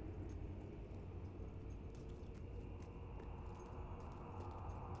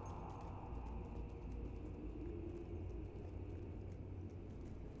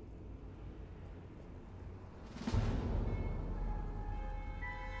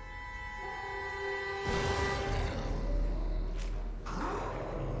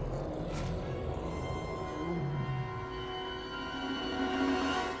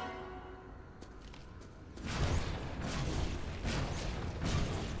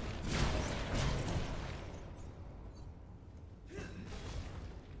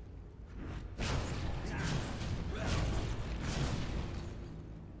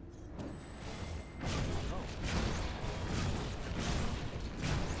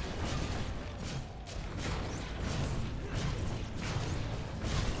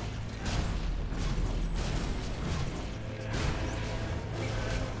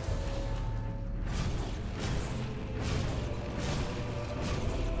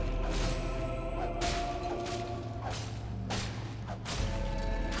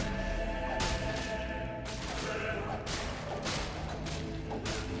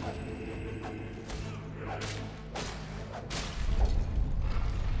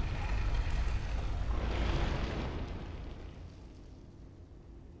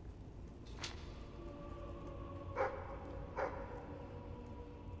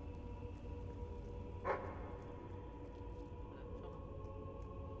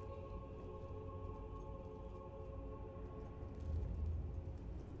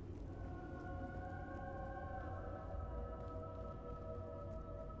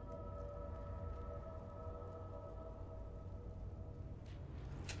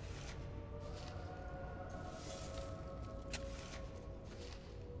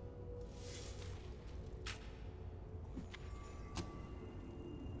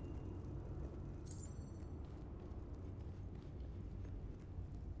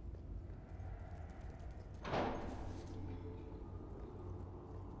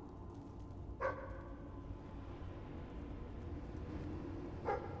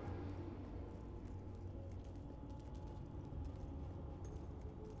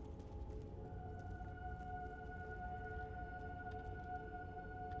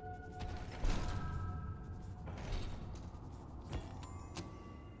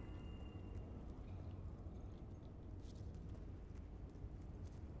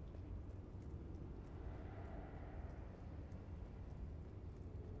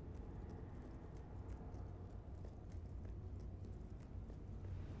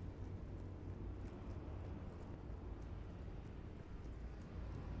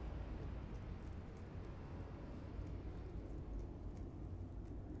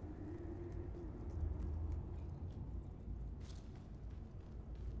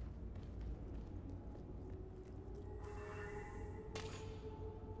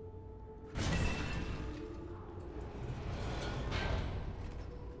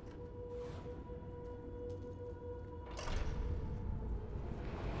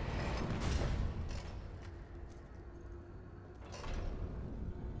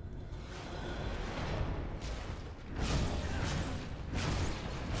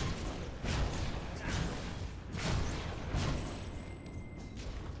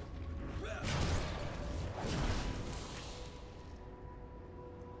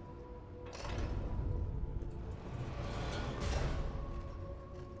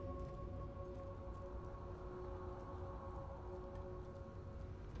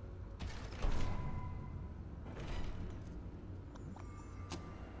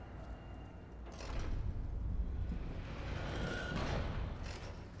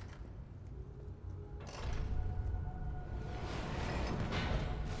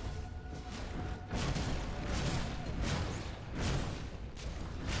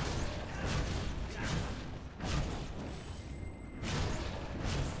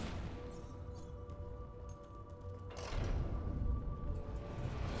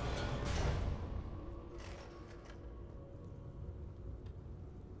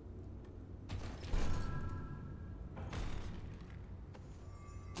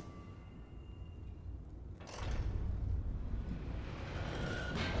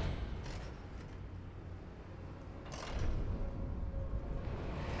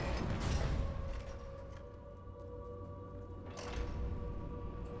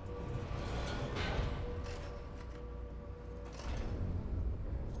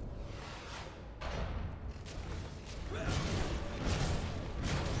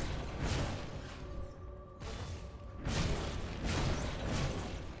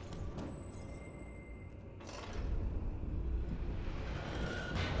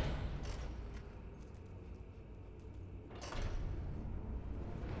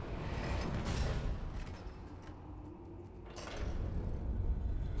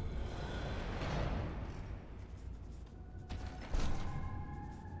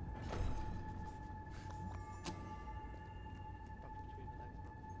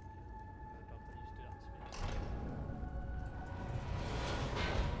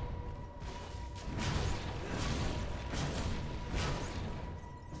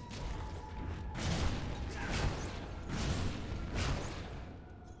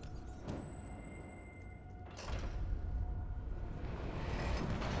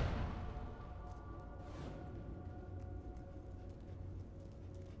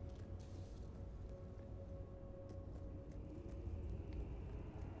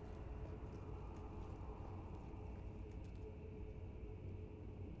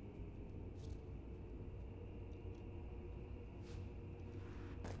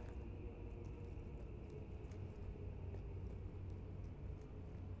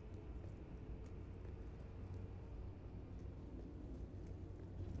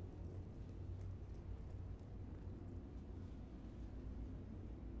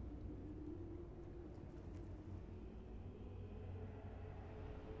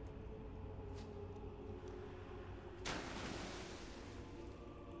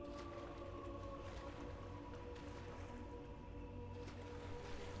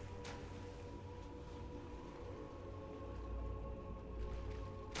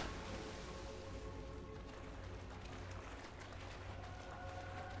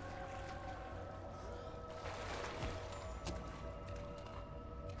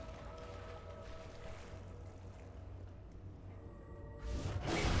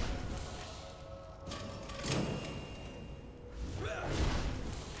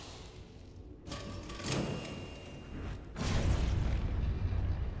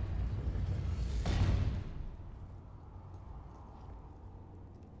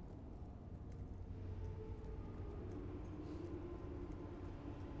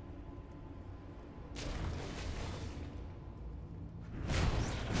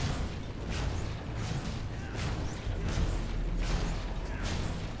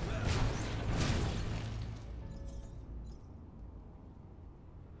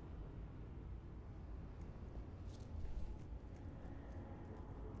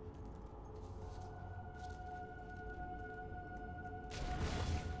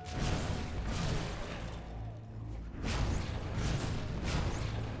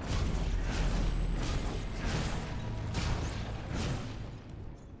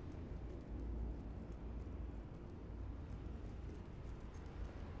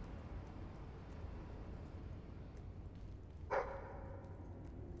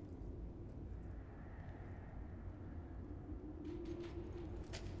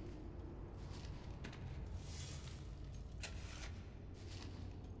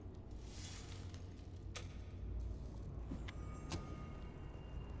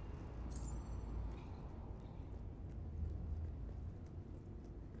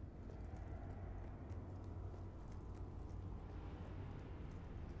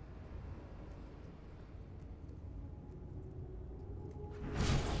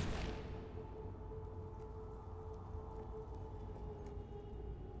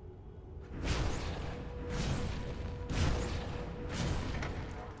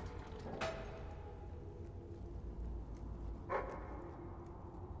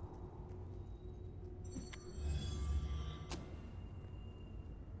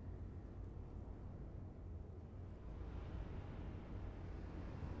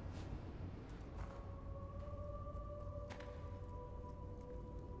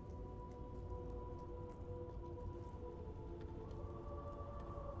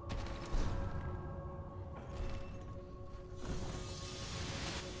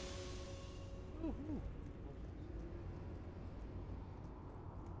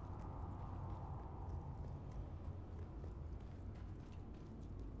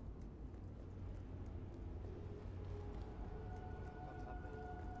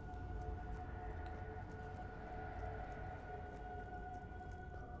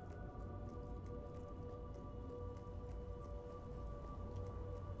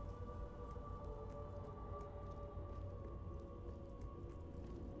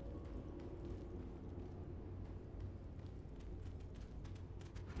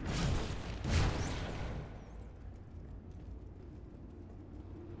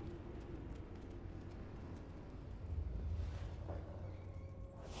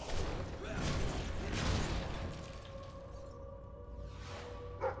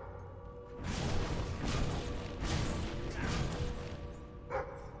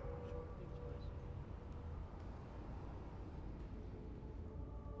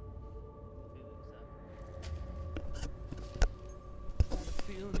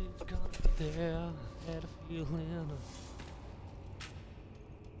 there, I had a feeling.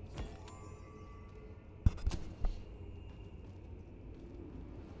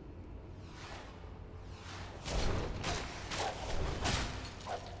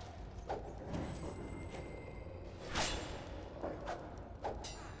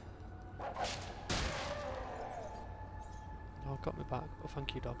 Oh, got me back. Oh,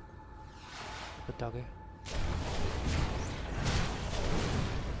 thank you, dog. Good doggy.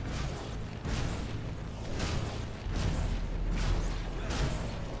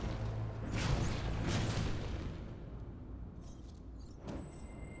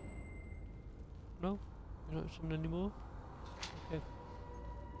 No? You don't have something anymore? Okay.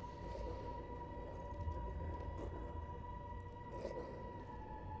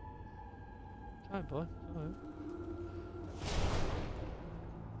 Try, boy. Alright.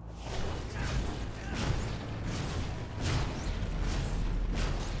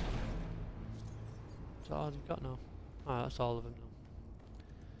 Is that all you've got now? Alright, that's all of them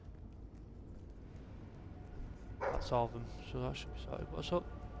now. That's all of them, so that should be sorted. What's up?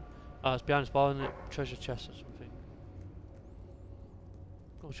 Ah, it's behind spawn, isn't it? Treasure chest or something.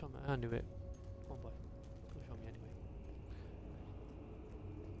 Go show me, I knew it. Come on, boy. Go show me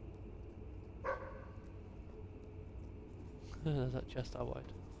anyway. There's that chest I wanted.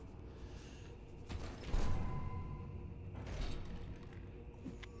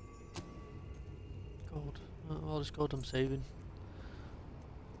 Gold. All this gold I'm saving.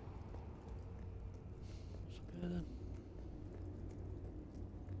 What's up here then?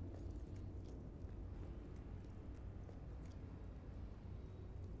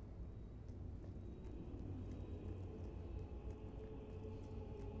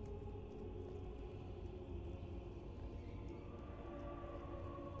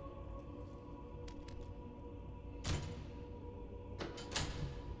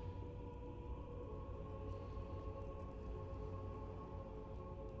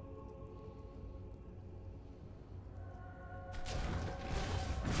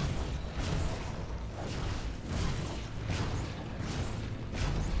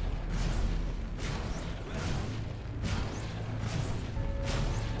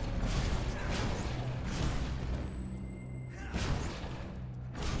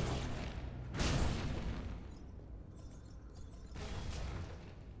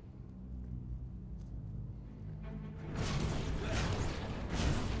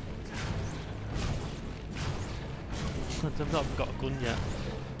 I've not got a gun yet.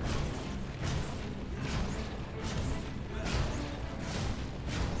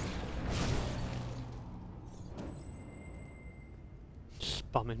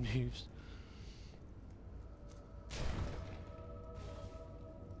 Spamming moves.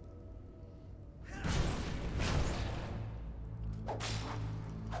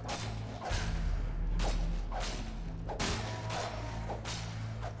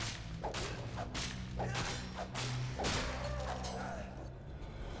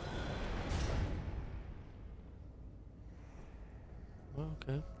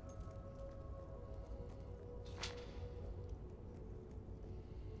 Okay. You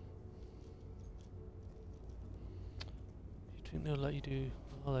think they'll let you do...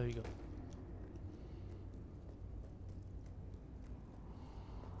 Oh, there you go.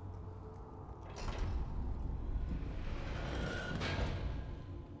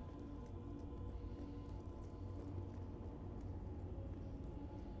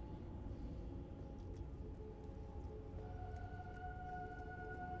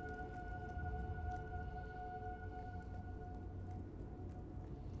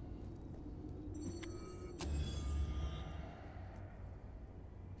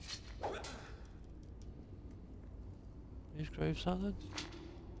 These grave salads? Is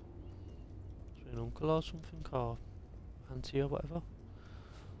it an uncle or something, or auntie or whatever?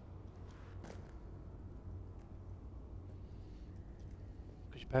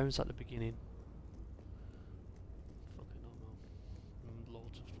 Because your parents at the beginning. Fucking hell, no.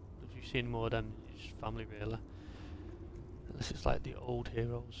 Loads of... If you see any more of them, it's just family really. Unless it's like the old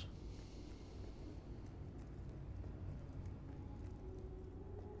heroes.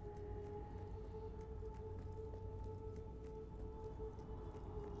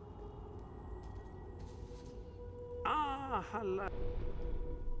 Hello.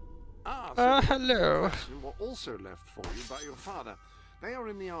 Hello. Were also left for you by your father. They are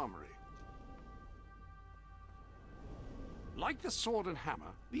in the armory. Like the sword and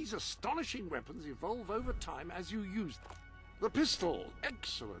hammer, these astonishing weapons evolve over time as you use them. The pistol,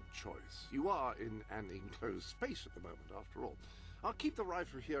 excellent choice. You are in an enclosed space at the moment, after all. I'll keep the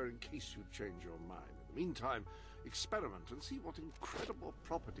rifle here in case you change your mind. In the meantime, Experiment and see what incredible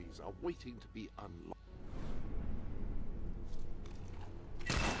properties are waiting to be unlocked.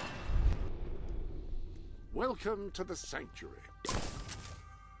 Welcome to the Sanctuary.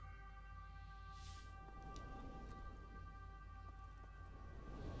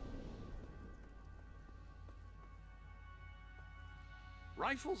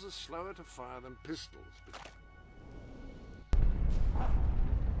 Rifles are slower to fire than pistols, but...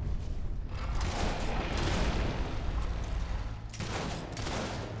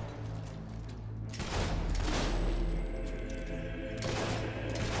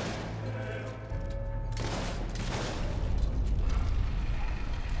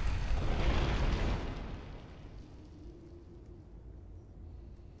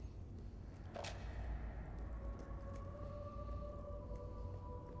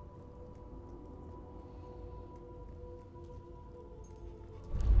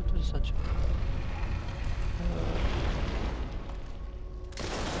 Such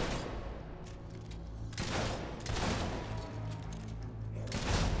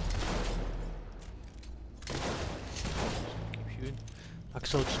keep shooting like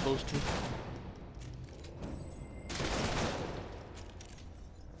so it's supposed to.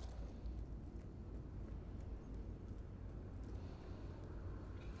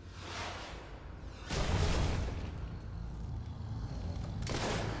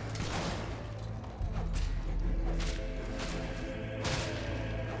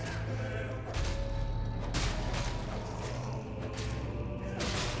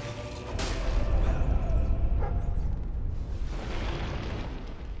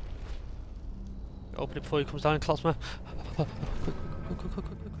 Open it before he comes down and clots me. Quick,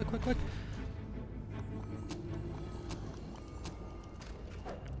 quick, quick.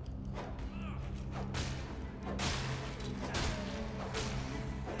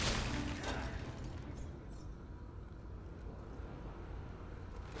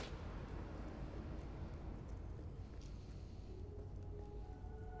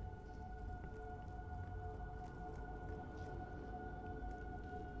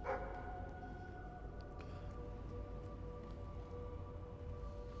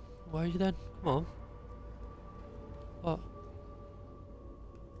 Where are you then? Come on. What?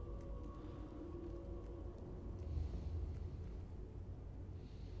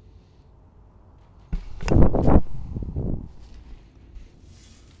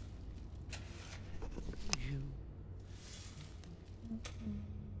 You.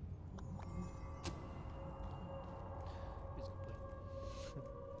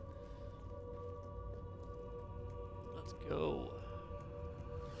 Let's go.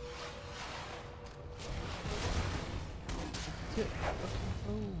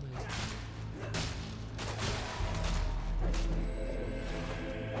 Oh man.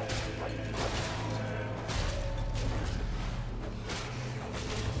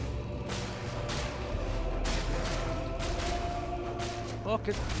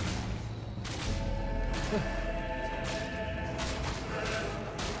 Okay.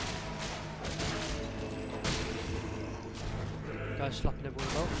 Guys slapping everyone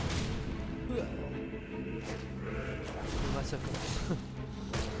about. That's okay.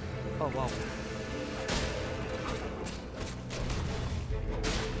 Oh wow.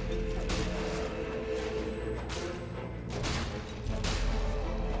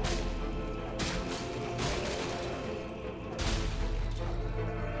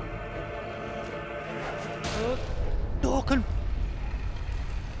 Dorkin!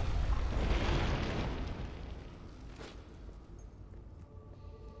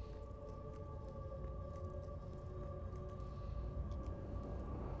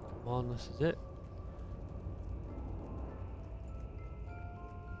 Come on, this is it.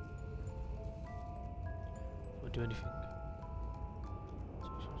 Won't do anything.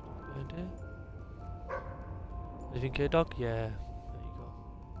 Behind here. Anything here, dog? Yeah. There you go.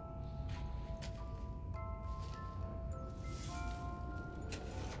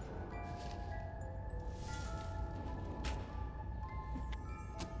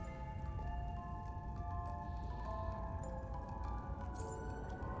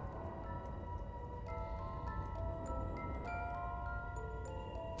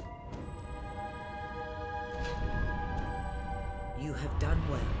 You have done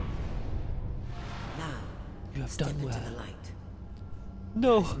well. Now, You have step done into well. the light.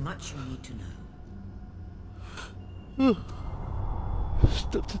 No. There's much you need to know.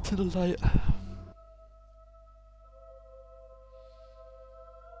 Stepped into the light.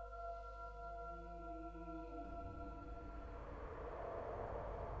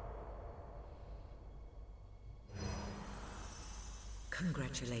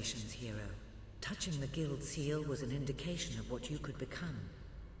 Congratulations, hero. Touching the guild seal was an indication of what you could become.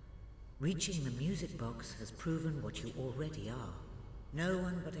 Reaching the music box has proven what you already are. No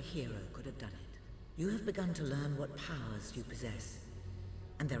one but a hero could have done it. You have begun to learn what powers you possess,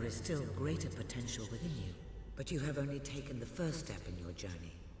 and there is still greater potential within you. But you have only taken the first step in your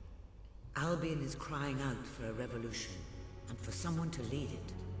journey. Albion is crying out for a revolution, and for someone to lead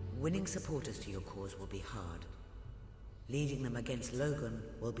it. Winning supporters to your cause will be hard. Leading them against Logan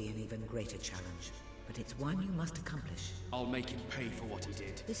will be an even greater challenge, but it's one you must accomplish. I'll make him pay for what he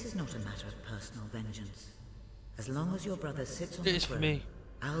did. This is not a matter of personal vengeance. As long as your brother sits on It the is for throne, me.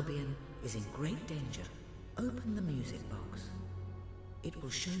 Albion is in great danger. Open the music box. It will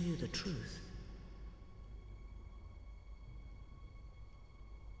show you the truth.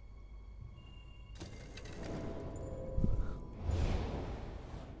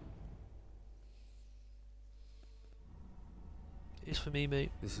 It's for me,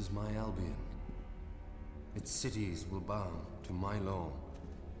 mate. This is my Albion. Its cities will bow to my law,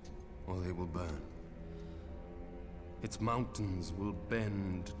 or they will burn. Its mountains will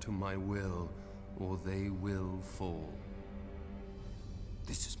bend to my will, or they will fall.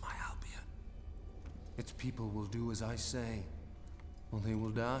 This is my Albion. Its people will do as I say, or they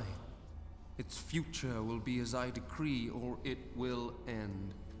will die. Its future will be as I decree, or it will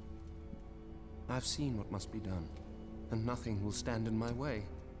end. I've seen what must be done, and nothing will stand in my way.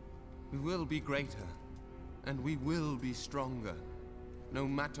 We will be greater, and we will be stronger, no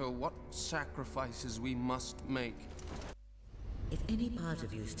matter what sacrifices we must make. If any part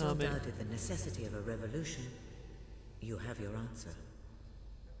of you still doubted the necessity of a revolution, you have your answer.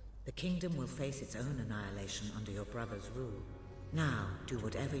 The kingdom will face its own annihilation under your brother's rule. Now, do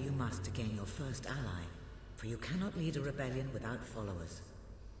whatever you must to gain your first ally, for you cannot lead a rebellion without followers.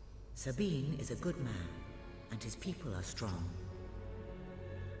 Sabine is a good man, and his people are strong.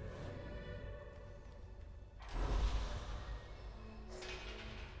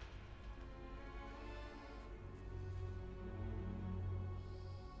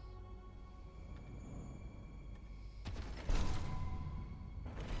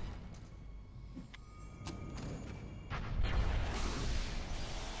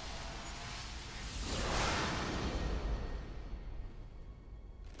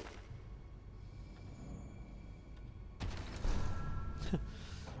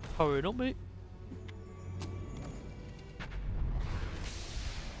 Hurry up, mate.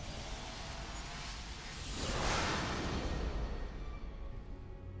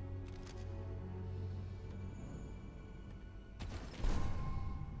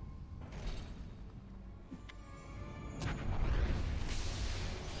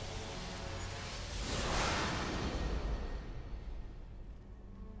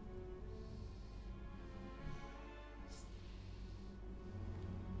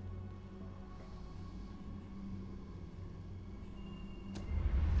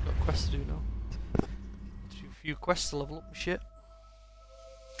 Quests to do now. Do a few quests to level up and shit.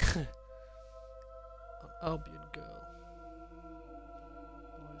 An Albion girl.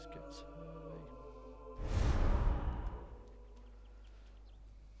 Always gets her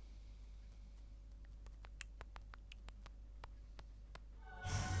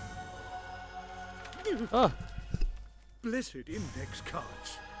way. Ah! Blessed index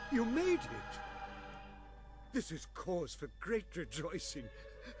cards. You made it. This is cause for great rejoicing.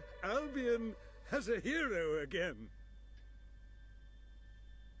 Albion has a hero again.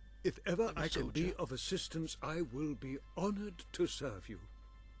 If ever I can be of assistance, I will be honored to serve you.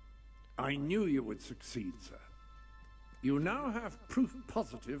 I knew you would succeed, sir. You now have proof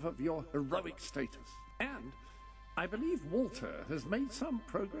positive of your heroic status. And I believe Walter has made some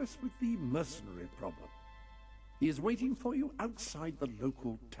progress with the mercenary problem. He is waiting for you outside the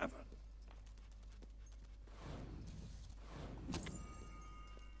local tavern.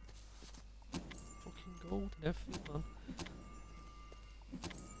 Gold and everything, man.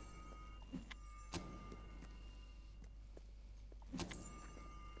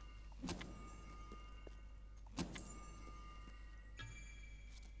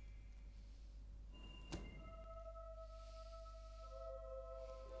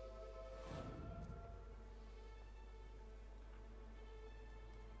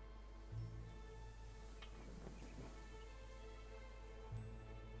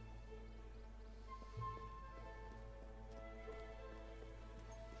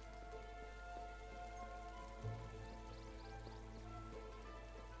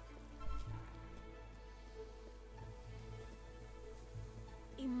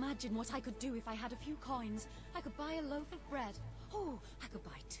 Imagine what I could do if I had a few coins. I could buy a loaf of bread. Oh, I could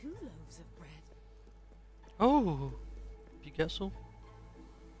buy 2 loaves of bread. Oh, you get some?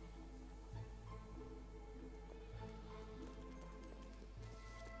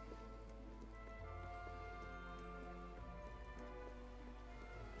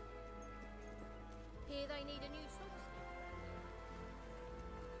 they need a new source.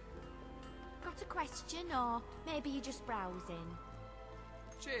 Got a question, or maybe you're just browsing?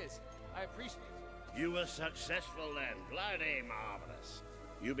 Cheers. I appreciate it. You were successful then. Bloody marvelous.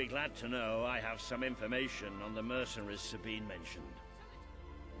 You'll be glad to know I have some information on the mercenaries Sabine mentioned.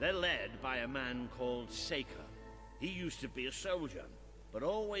 They're led by a man called Saker. He used to be a soldier, but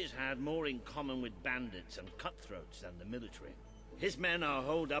always had more in common with bandits and cutthroats than the military. His men are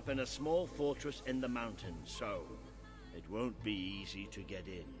holed up in a small fortress in the mountains, so it won't be easy to get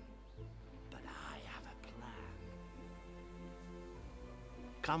in. But I have a plan.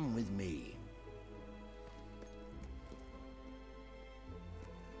 Come with me.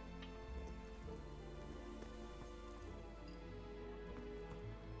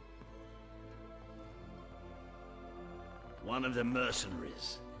 One of the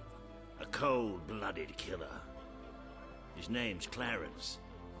mercenaries. A cold-blooded killer. His name's Clarence,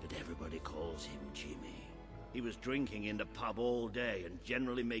 but everybody calls him Jimmy. He was drinking in the pub all day and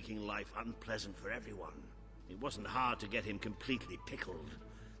generally making life unpleasant for everyone. It wasn't hard to get him completely pickled.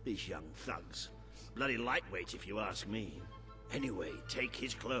 These young thugs. Bloody lightweight, if you ask me. Anyway, take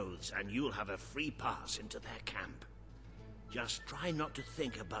his clothes and you'll have a free pass into their camp. Just try not to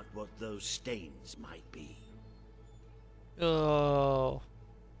think about what those stains might be. Oh,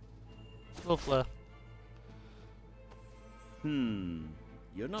 lovely.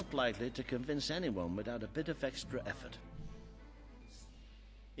 You're not likely to convince anyone without a bit of extra effort.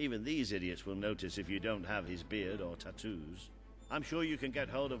 Even these idiots will notice if you don't have his beard or tattoos. I'm sure you can get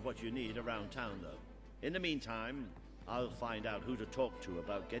hold of what you need around town, though. In the meantime, I'll find out who to talk to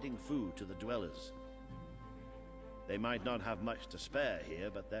about getting food to the dwellers. They might not have much to spare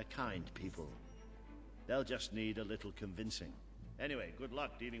here, but they're kind people. They'll just need a little convincing. Anyway, good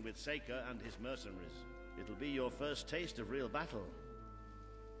luck dealing with Saker and his mercenaries. It'll be your first taste of real battle.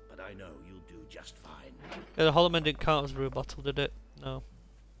 But I know you'll do just fine. Yeah, the Hollow Men didn't count as a real battle, did it? No.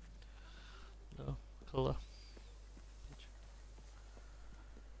 No. Colour.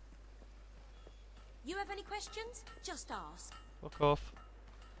 You have any questions? Just ask. Fuck off.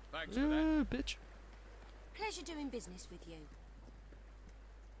 Thanks for that. Bitch. Pleasure doing business with you.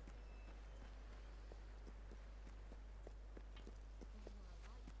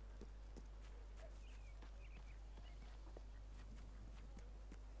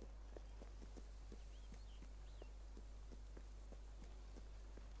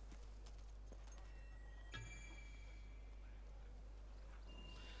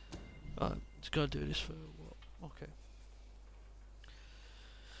 Right, just gotta do this for what? Okay.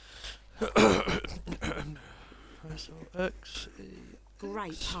 So X.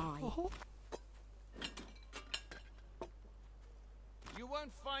 Great pie. You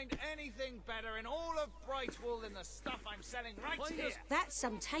won't find anything better in all of Brightwall than the stuff I'm selling right here. That's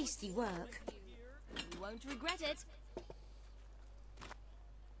some tasty work. You won't regret it.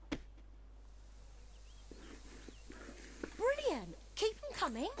 Brilliant. Keep them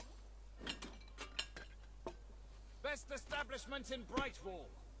coming. Best establishment in Brightwall.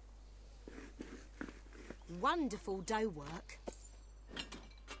 Wonderful dough work.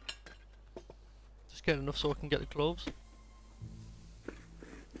 Just get enough so I can get the gloves.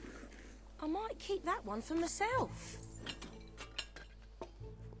 I might keep that one for myself.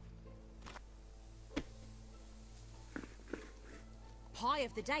 Pie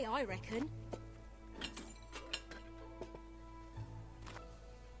of the day, I reckon.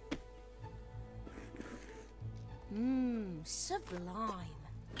 Sublime.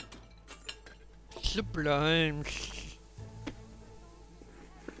 Sublime.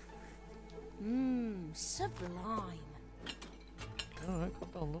 Sublime. Alright, calm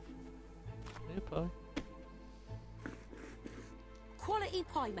down, love. Here, pie. Quality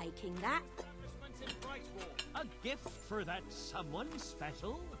pie making, that. A gift for that someone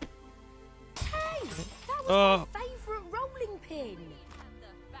special? Hey! That was my favourite rolling pin!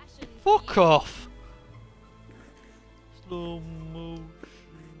 Fuck off! Slow motion.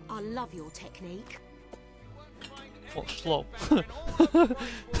 I love your technique. What, slow? Great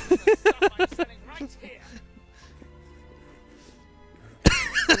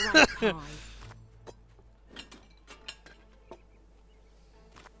pie.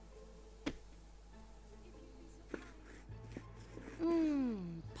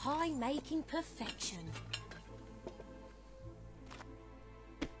 Pie making perfection.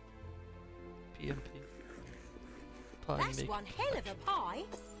 PMP. Pie That's making one hell of a pie.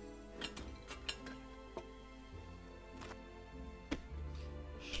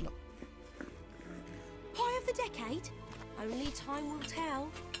 Slop. Pie of the decade? Only time will tell.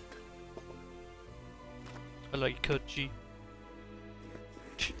 I like Koji.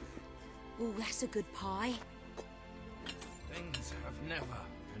 Oh, that's a good pie. Things have never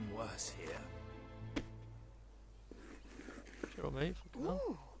been worse here. Sure, mate.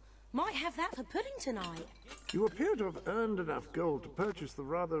 Ooh, might have that for pudding tonight. You appear to have earned enough gold to purchase the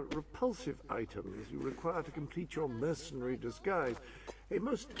rather repulsive items you require to complete your mercenary disguise. A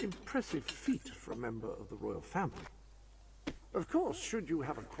most impressive feat for a member of the royal family. Of course, should you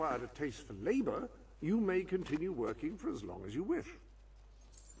have acquired a taste for labor, you may continue working for as long as you wish.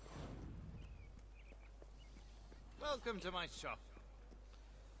 Welcome to my shop.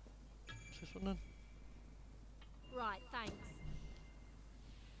 This one then? Right, thanks.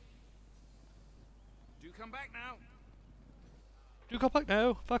 Do come back now. Do go back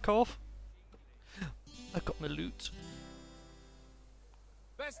now. Fuck off. I got my loot.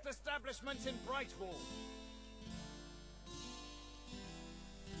 Best establishment in Brightwall.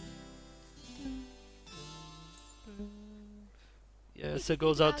 Yeah, so it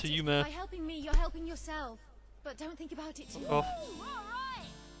goes out to you, man. By helping me, you're helping yourself. But don't think about it too much. Off.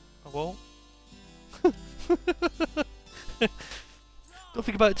 I won't. Don't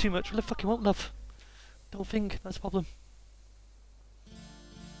think about it too much. Well, I fucking won't, love. Don't think. That's the problem.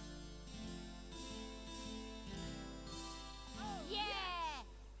 Yeah.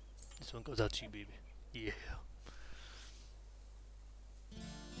 This one goes out to you, baby. Yeah.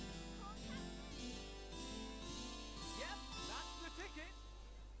 Yep, that's the ticket.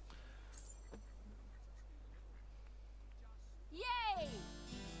 Yay!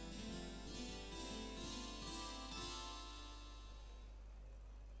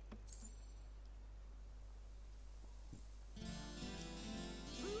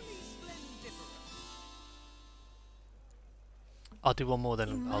 I'll do one more,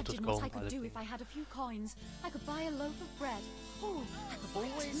 then I'll just Imagine go. what I could do if I had a few coins. I could buy a loaf of bread. Oh, I could buy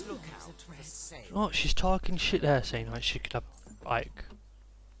Always 2 look loaves out of for bread. the sale. Oh, she's talking shit there, saying like she could have like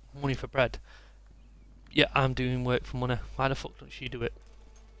money for bread. Yeah, I'm doing work for money. Why the fuck don't she do it?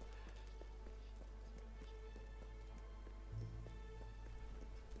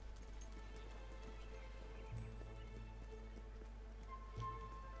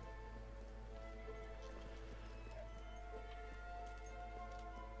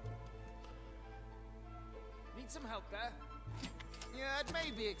 Need some help there? Yeah, it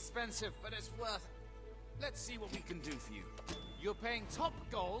may be expensive, but it's worth it. Let's see what we can do for you. You're paying top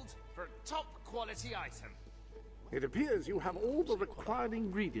gold for a top quality item. It appears you have all the required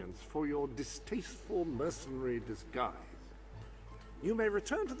ingredients for your distasteful mercenary disguise. You may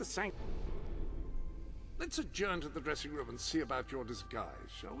return to the sanctuary. Let's adjourn to the dressing room and see about your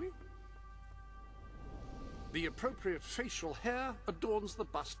disguise, shall we? The appropriate facial hair adorns the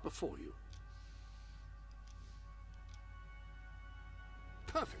bust before you.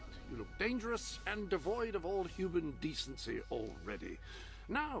 Perfect. You look dangerous and devoid of all human decency already.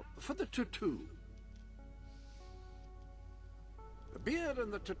 Now, for the tattoo. The beard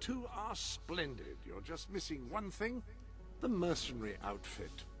and the tattoo are splendid. You're just missing one thing, the mercenary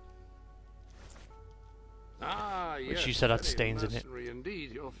outfit. Ah, yes. Which you said had very stains in it. mercenary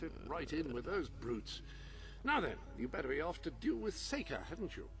indeed. You'll fit right in with those brutes. Now then, you better be off to deal with Seika,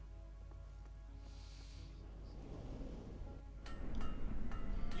 hadn't you?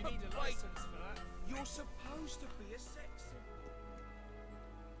 You need a license for that. You're supposed to be a sex symbol.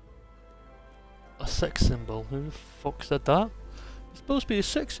 A sex symbol? Who the fuck said that? It's supposed to be a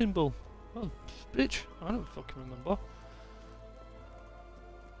sex symbol. Oh, bitch. I don't fucking remember.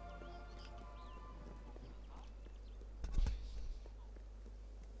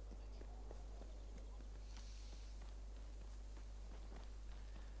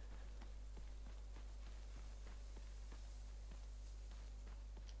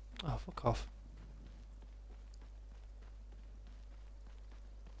 Oh, fuck off.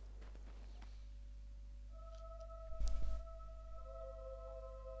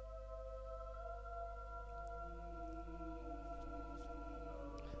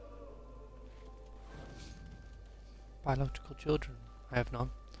 Biological children? I have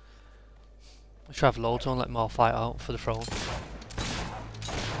none. I should have loads on, let them all fight out for the throne.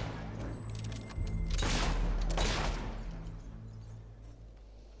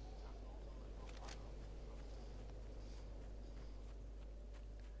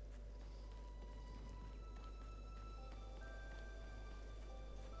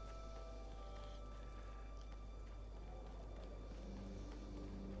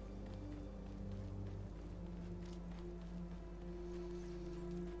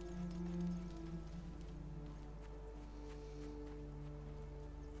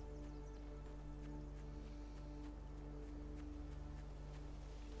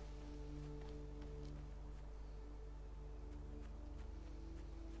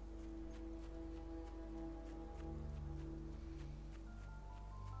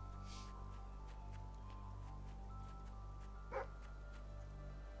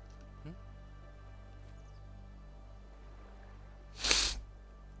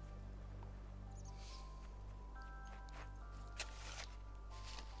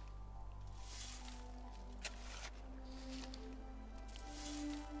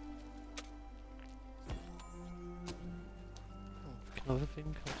 another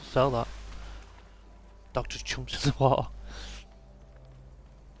thing. I'll just sell that. Dog just jumps in the water.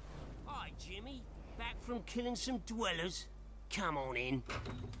 Hi, Jimmy. Back from killing some dwellers? Come on in.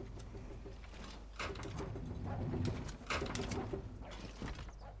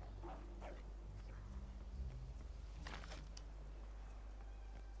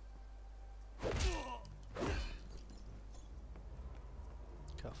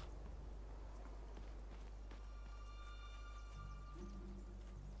 Cuff.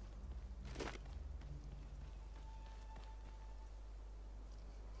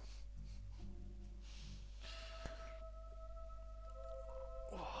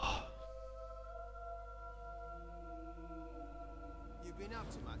 You been up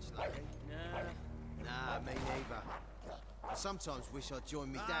to much lately? Nah, me neither. I sometimes wish I'd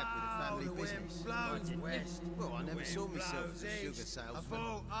joined me dad with a family business. Well, I never saw myself as a sugar salesman.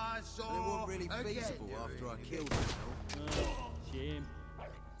 And it wasn't really feasible after I killed him and all. Shame.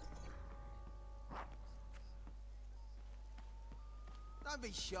 Don't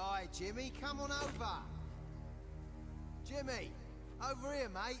be shy, Jimmy. Come on over. Jimmy, over here,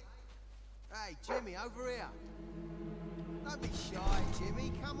 mate. Hey, Jimmy, over here. Don't be shy,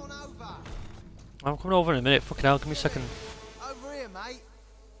 Jimmy. Come on over. I'm coming over in a minute. Fucking hell, give me a second. Over here, mate.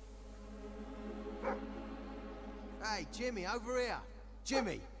 Hey, Jimmy, over here.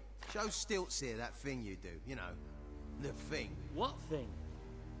 Jimmy, show Stilts here that thing you do. You know, the thing. What thing?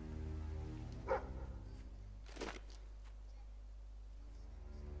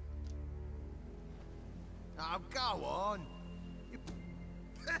 Oh, go on.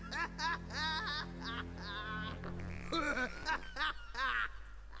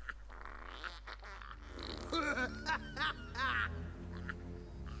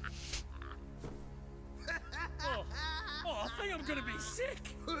 Oh, I think I'm gonna be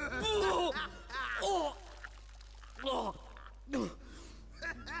sick. Oh, oh, oh, oh,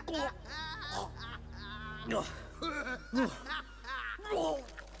 oh, oh.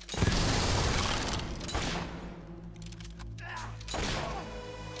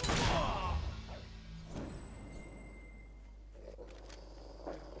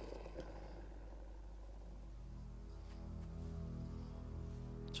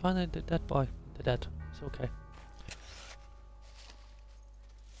 It's fine, they're dead, boy. They're dead. It's okay.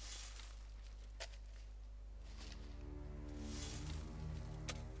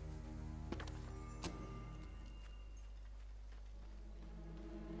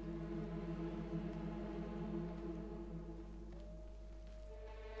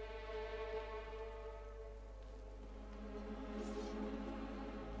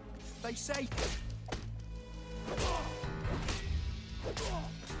 They say...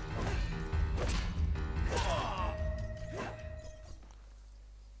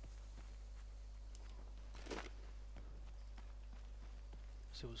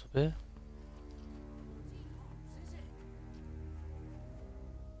 See what's up here.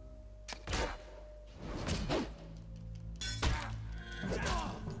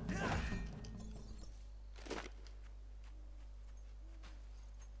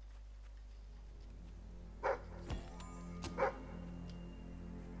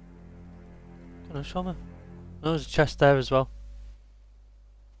 Come on, show me. Oh, there's a chest there as well.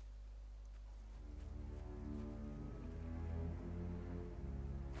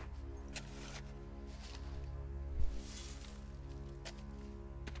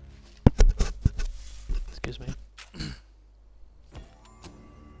 Excuse me.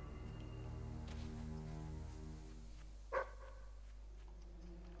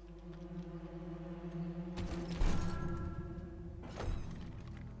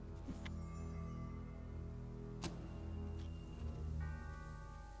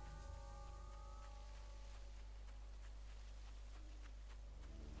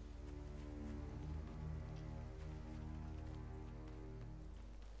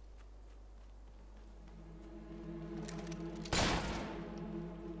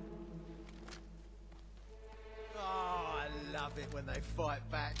 It when they fight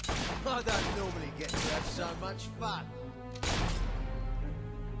back. I don't normally get to have so much fun.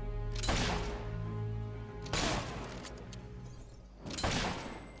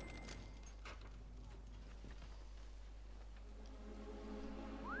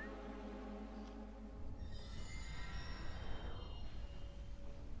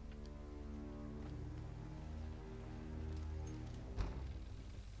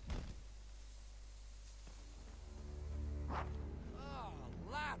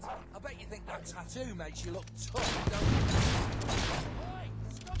 I bet you think that tattoo makes you look tough, don't you? Oi,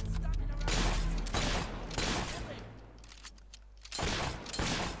 stop standing around.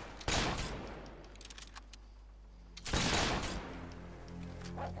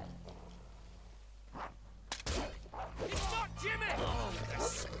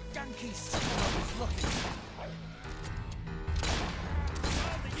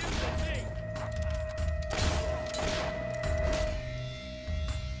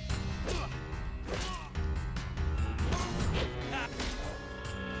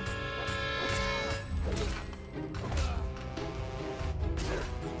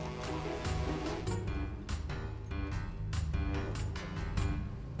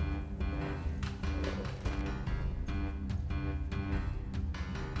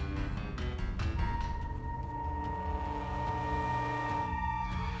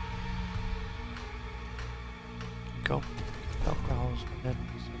 go. Dog growls and then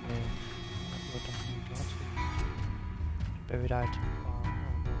your dog buried item.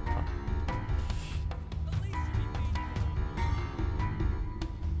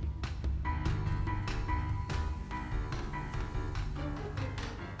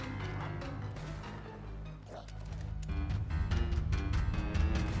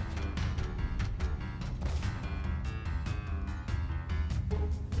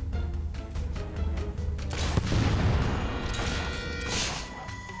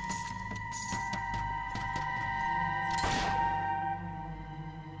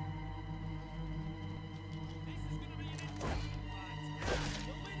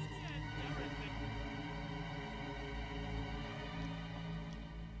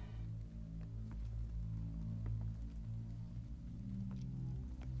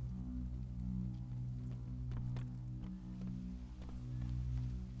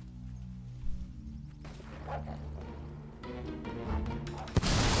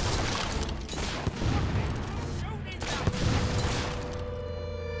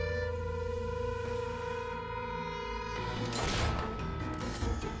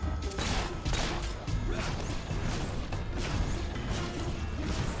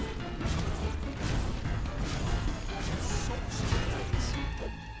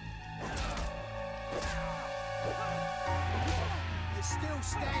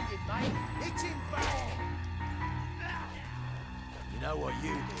 Standing, mate. Hit him back. You know what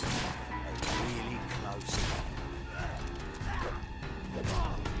you do? Really close.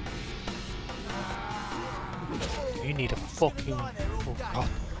 You need a fucking... Oh god.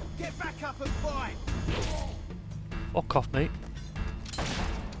 Get back up and fight. Fuck off, mate.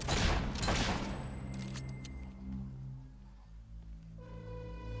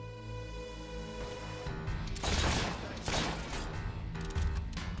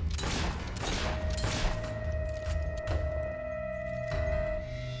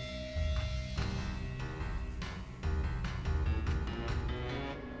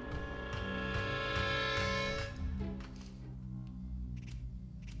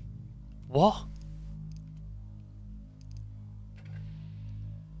 What?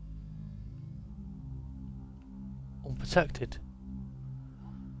 Unprotected.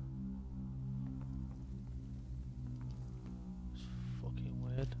 It's fucking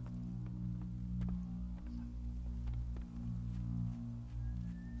weird.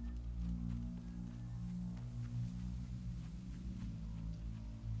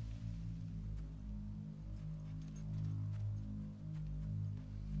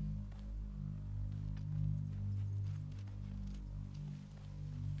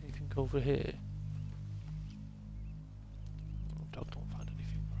 Over here. Oh, dog don't find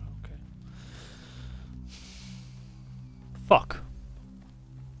anything. Okay. Fuck.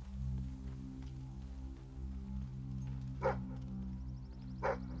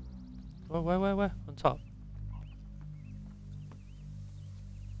 Where? On top.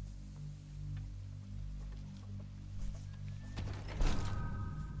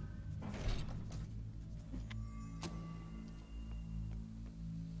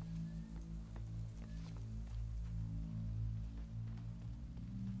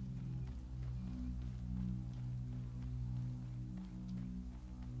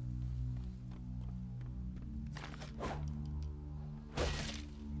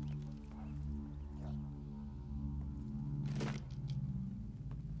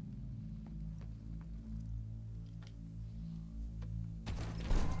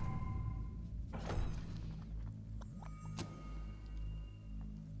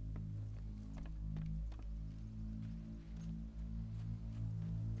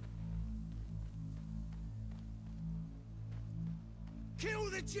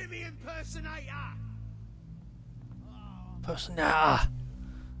 Kill the Jimmy impersonator! Impersonator!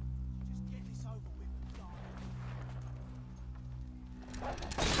 Just get this over with and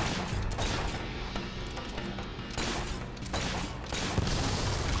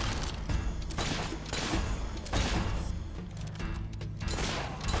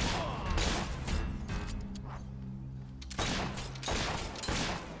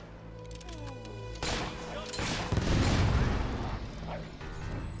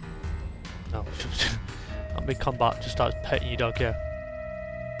No, not mid-combat, just starts petting your dog, yeah.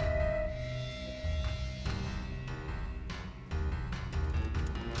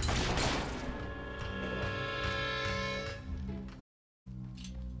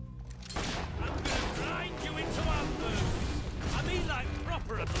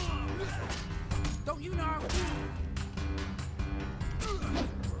 don't you know? Now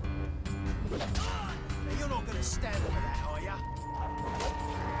you're not gonna stand for that, are ya?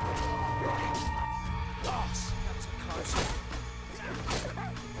 Boss, that's a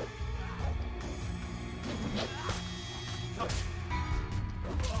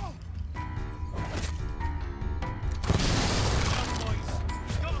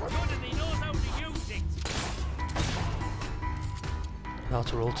know how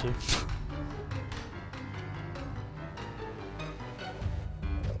to roll to.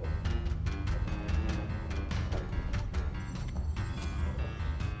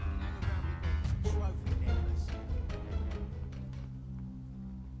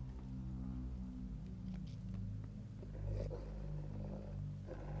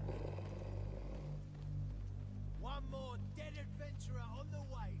 One more dead adventurer on the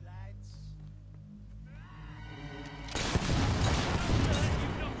way, lads. You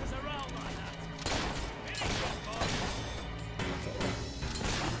knock us around like that. Finish it,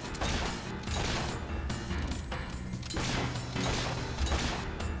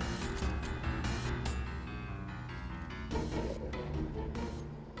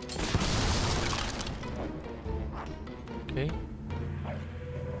 Okay.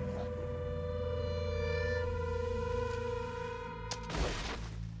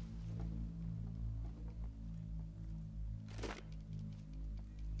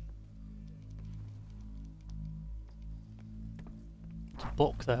 There's a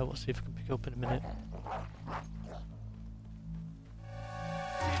book there, we'll see if we can pick it up in a minute.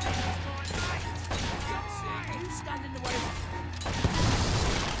 You stand in the way.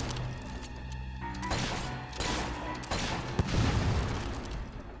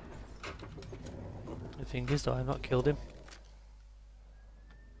 The thing is though, I've not killed him.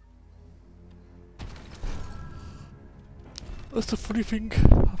 That's the funny thing,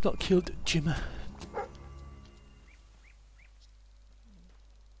 I've not killed Jim. Where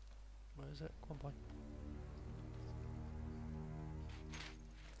is it? Come on, boy.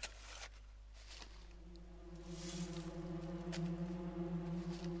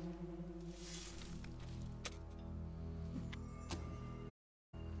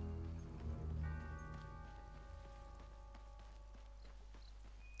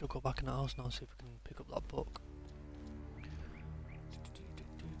 We'll go back in the house now and see if we can pick up that book.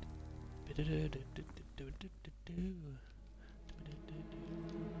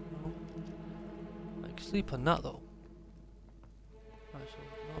 I can sleep on that though. Right, so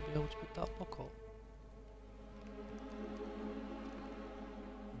I'll be able to pick that book up.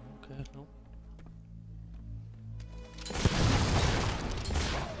 Okay, no.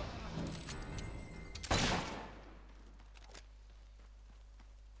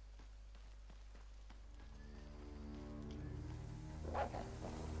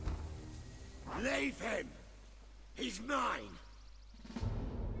 Leave him! He's mine!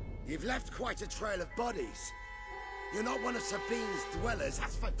 You've left quite a trail of bodies. You're not one of Sabine's dwellers,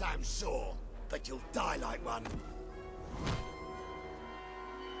 that's for damn sure. But you'll die like one.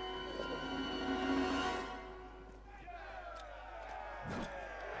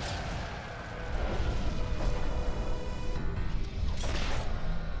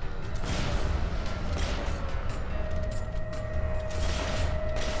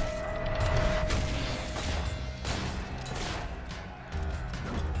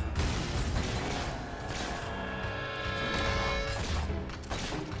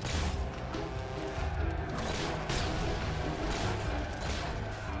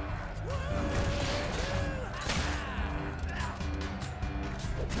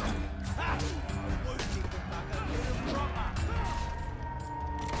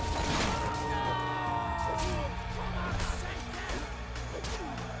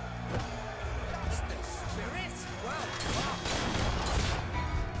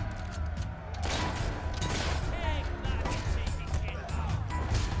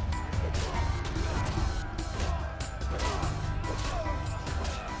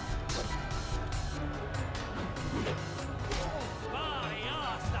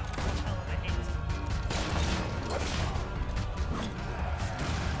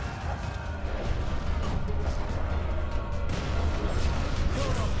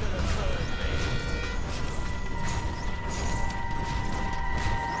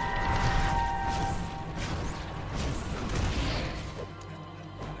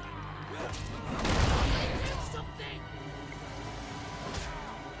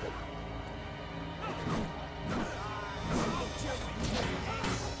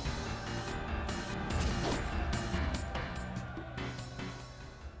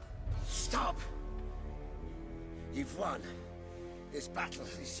 Stop! You've won. This battle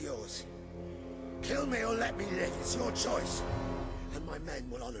is yours. Kill me or let me live, it's your choice. And my men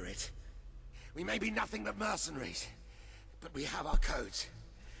will honor it. We may be nothing but mercenaries, but we have our codes,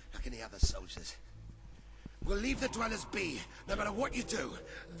 like any other soldiers. We'll leave the dwellers be, no matter what you do.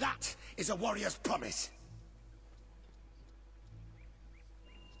 That is a warrior's promise.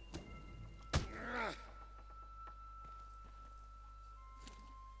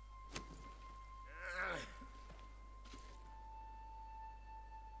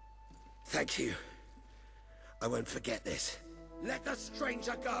 Thank you. I won't forget this. Let the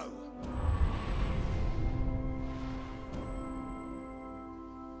stranger go!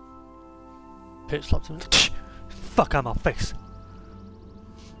 Pit slapped him. Fuck out my face.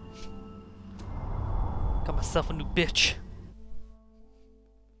 Got myself a new bitch.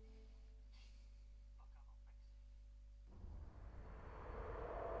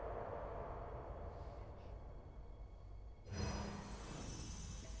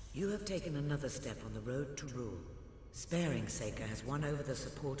 You have taken another step on the road to rule. Sparing Saker has won over the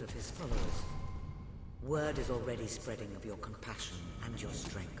support of his followers. Word is already spreading of your compassion and your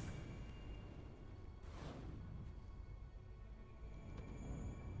strength.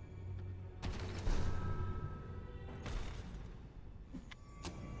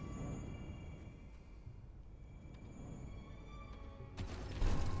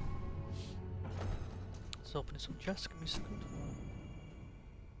 Let's open some chests. Give me a second.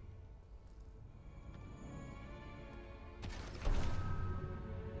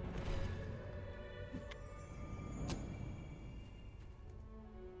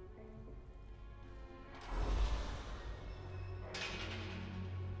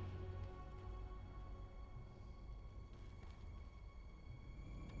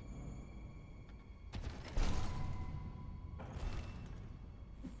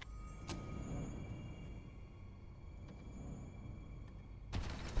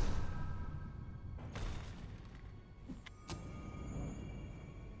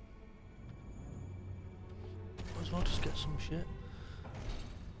 I'll just get some shit.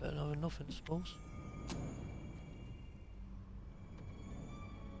 Better than having nothing, I suppose.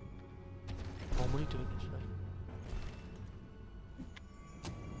 More money doing this way.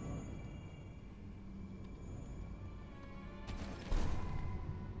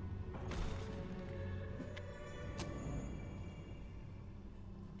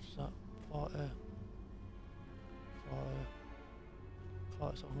 What's that? Fire.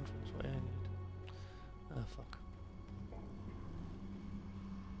 Fire's 100, that's what I need. Ah, fuck.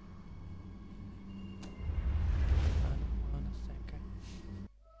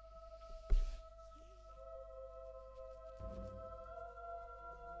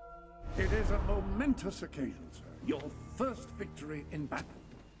 It is a momentous occasion, sir. Your first victory in battle.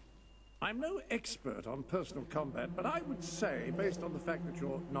 I'm no expert on personal combat, but I would say, based on the fact that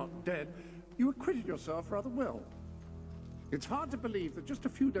you're not dead, you acquitted yourself rather well. It's hard to believe that just a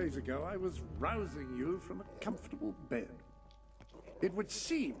few days ago I was rousing you from a comfortable bed. It would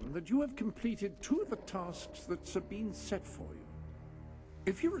seem that you have completed 2 of the tasks that Sabine set for you.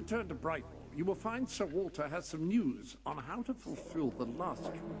 If you return to Brightwall, you will find Sir Walter has some news on how to fulfill the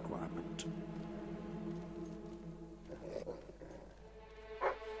last requirement.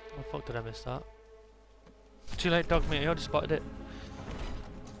 Oh fuck, did I miss that? Too late, dog meat, I already spotted it.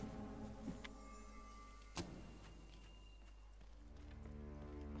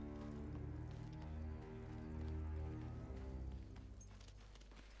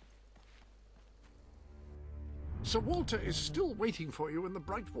 Sir Walter is still waiting for you in the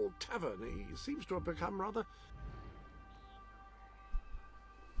Brightwall Tavern. He seems to have become rather...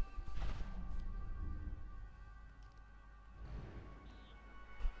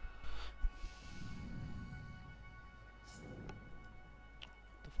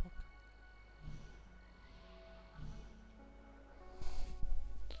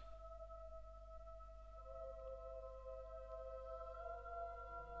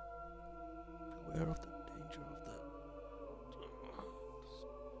 Aware of the danger of the...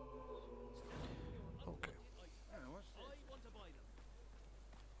 Okay.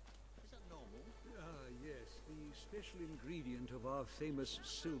 Yes, the special ingredient of our famous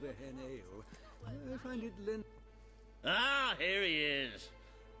silver hen ale. I find it lend... Ah, here he is.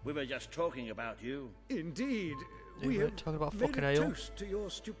 We were just talking about you. Indeed. Yeah, We we're have talking about made fucking a ale. toast to your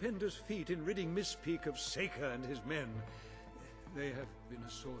stupendous feat in ridding Miss Peak of Saker and his men. They have been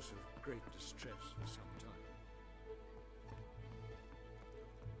a source of great distress for some time.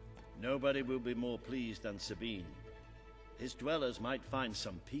 Nobody will be more pleased than Sabine. His dwellers might find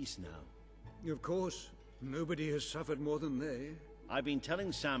some peace now. Of course, nobody has suffered more than they. I've been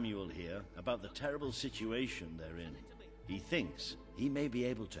telling Samuel here about the terrible situation they're in. He thinks he may be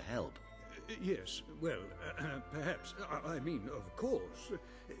able to help. Yes, well, perhaps. I mean, of course.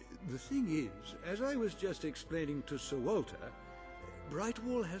 The thing is, as I was just explaining to Sir Walter,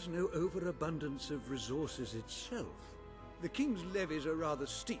 Brightwall has no overabundance of resources itself. The King's levies are rather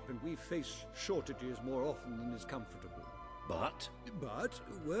steep, and we face shortages more often than is comfortable. But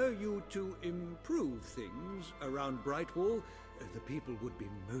were you to improve things around Brightwall, the people would be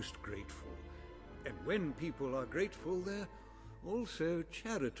most grateful. And when people are grateful, they're also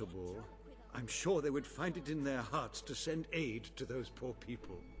charitable. I'm sure they would find it in their hearts to send aid to those poor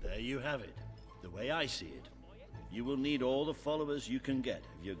people. There you have it. The way I see it, you will need all the followers you can get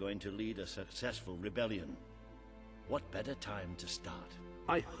if you're going to lead a successful rebellion. What better time to start?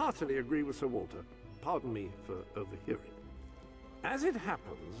 I heartily agree with Sir Walter. Pardon me for overhearing. As it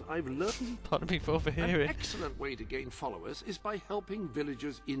happens, I've learned Pardon me for overhearing. an excellent way to gain followers is by helping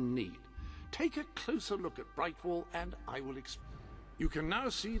villagers in need. Take a closer look at Brightwall and I will explain. You can now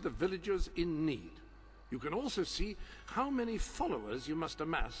see the villagers in need. You can also see how many followers you must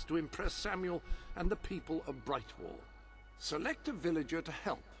amass to impress Samuel and the people of Brightwall. Select a villager to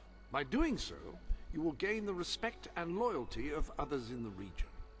help. By doing so, you will gain the respect and loyalty of others in the region.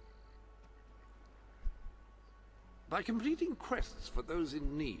 By completing quests for those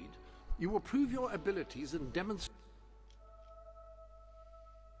in need, you will prove your abilities and demonstrate.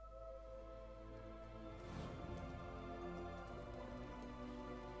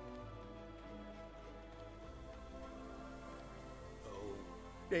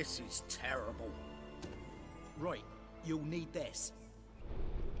 This is terrible. Right, you'll need this.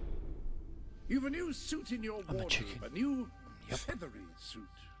 You've a new suit in your wardrobe, a new feathery suit.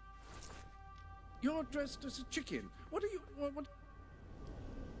 You're dressed as a chicken. What are you... what...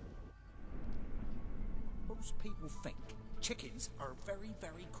 Most people think chickens are very,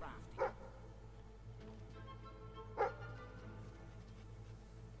 very crafty.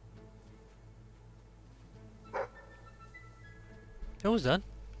 Almost done.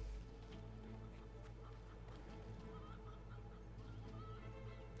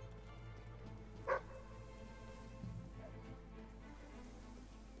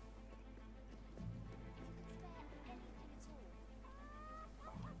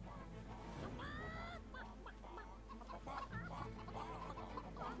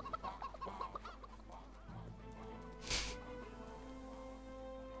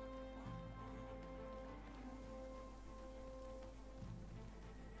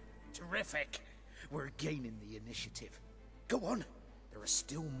 Terrific. We're gaining the initiative. Go on. There are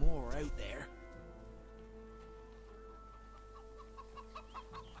still more out there.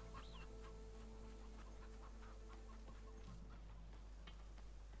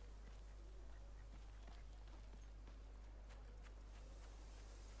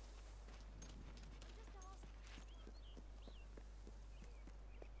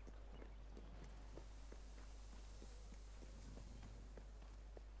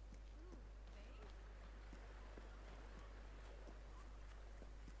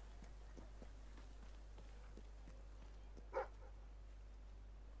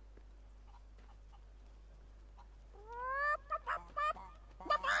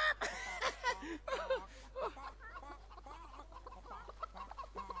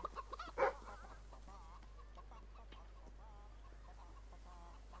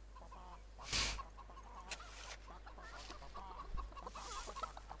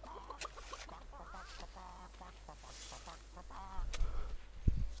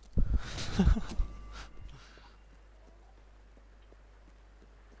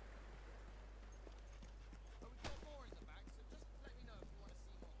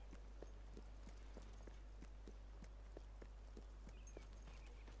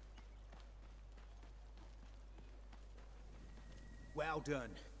 Well done.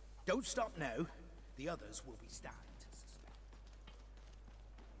 Don't stop now. The others will be starting to suspect.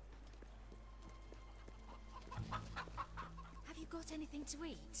 Have you got anything to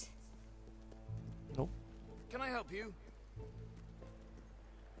eat? Nope. Can I help you?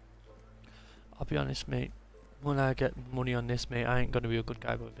 I'll be honest, mate. When I get money on this, mate, I ain't gonna be a good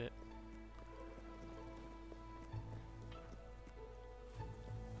guy with it.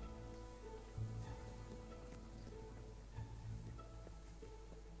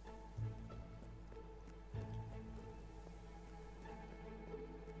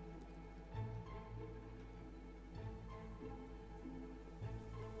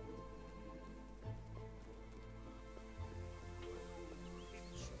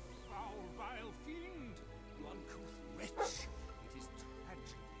 Foul, vile fiend! You uncouth wretch! It is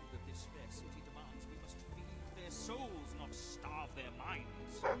tragedy that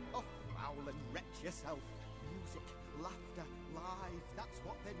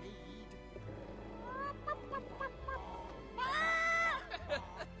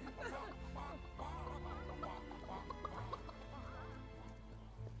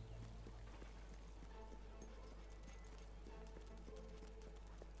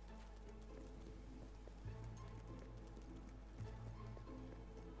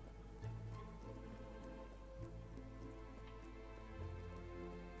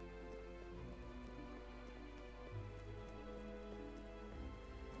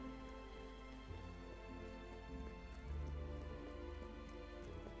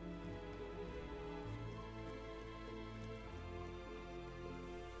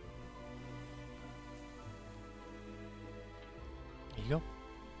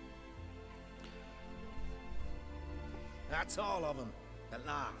That's all of them. At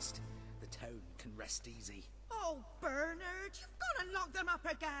last, the town can rest easy. Oh, Bernard, you've got to lock them up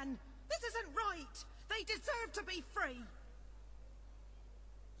again. This isn't right. They deserve to be free.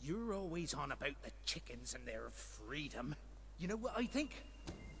 You're always on about the chickens and their freedom. You know what I think?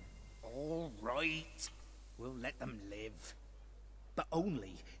 All right. We'll let them live. But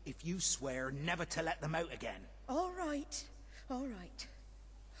only if you swear never to let them out again. All right. All right.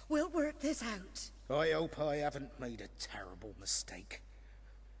 We'll work this out. I hope I haven't made a terrible mistake.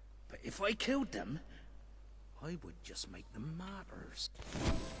 But if I killed them, I would just make them martyrs.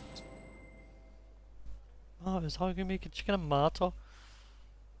 Martyrs? How can you make a chicken a martyr?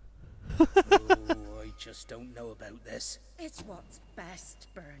 Oh, I just don't know about this. It's what's best,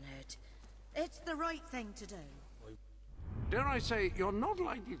 Bernard. It's the right thing to do. Dare I say, you're not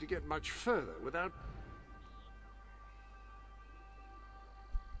likely to get much further without...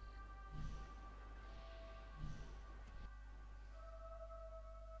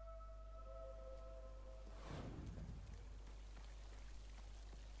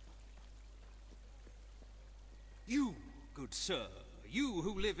 You, good sir, you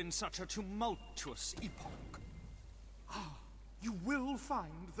who live in such a tumultuous epoch. Ah, you will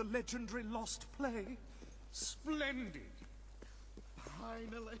find the legendary lost play. Splendid.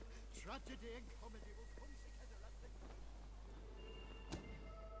 Finally, tragedy and comedy will come together at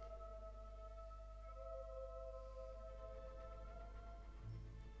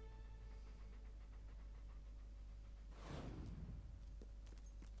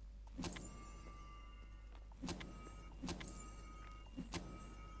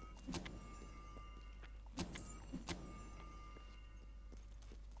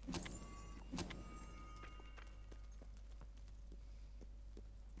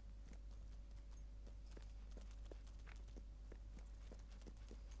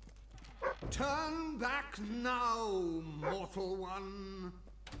Turn back now, mortal one.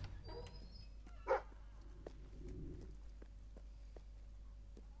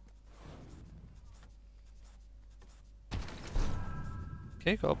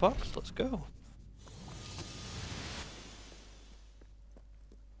 Okay, got a box, let's go.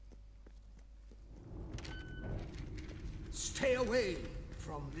 Stay away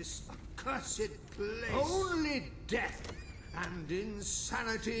from this accursed place. Only death and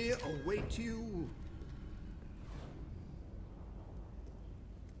insanity await you.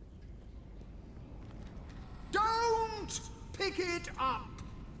 Don't pick it up!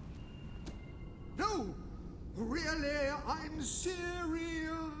 No, really, I'm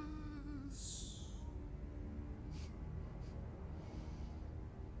serious.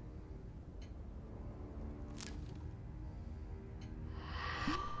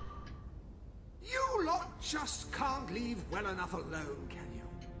 You lot just can't leave well enough alone, can you?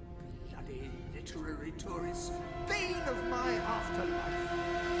 Bloody literary tourists, bane of my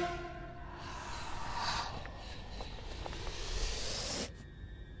afterlife.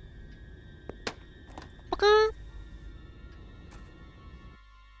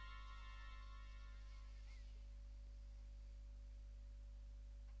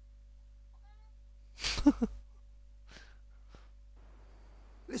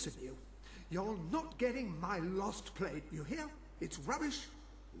 Listen, you. You're not getting my lost plate, you hear? It's rubbish.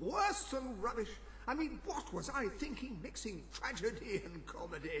 Worse than rubbish. I mean, what was I thinking mixing tragedy and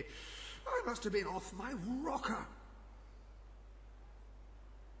comedy? I must have been off my rocker.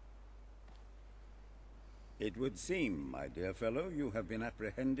 It would seem, my dear fellow, you have been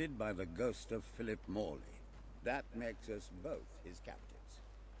apprehended by the ghost of Philip Morley. That makes us both his captives.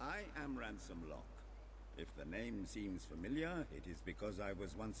 I am Ransom Locke. If the name seems familiar, it is because I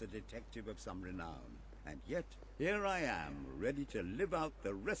was once a detective of some renown. And yet, here I am, ready to live out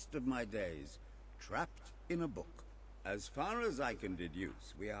the rest of my days, trapped in a book. As far as I can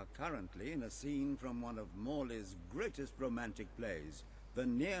deduce, we are currently in a scene from one of Morley's greatest romantic plays, the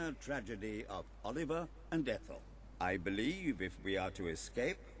near tragedy of Oliver and Ethel. I believe if we are to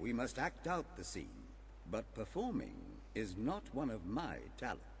escape, we must act out the scene. But performing is not one of my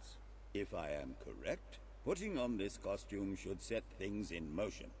talents. If I am correct, putting on this costume should set things in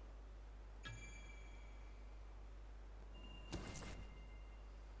motion.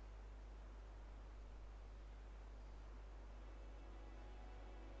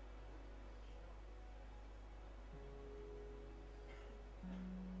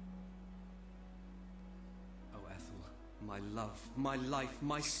 Oh, Ethel, my love, my life,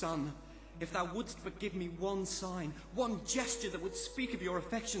 my son. If thou wouldst but give me one sign, one gesture that would speak of your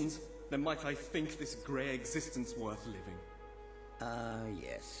affections, then might I think this grey existence worth living. Ah,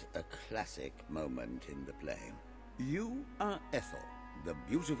 yes, a classic moment in the play. You are Ethel, the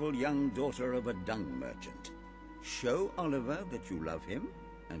beautiful young daughter of a dung merchant. Show Oliver that you love him,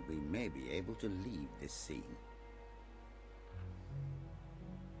 and we may be able to leave this scene.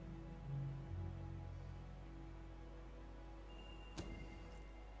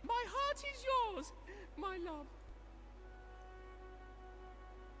 My heart is yours, my love.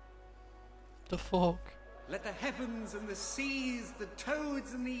 The fuck? Let the heavens and the seas, the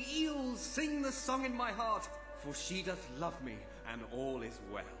toads and the eels sing the song in my heart, for she doth love me, and all is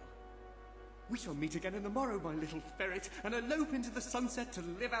well. We shall meet again in the morrow, my little ferret, and elope into the sunset to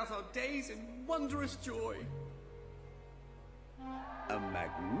live out our days in wondrous joy. A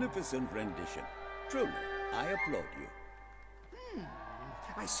magnificent rendition. Truly, I applaud you.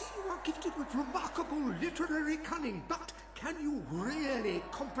 I see you are gifted with remarkable literary cunning, but can you really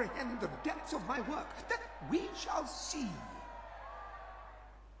comprehend the depths of my work? That we shall see.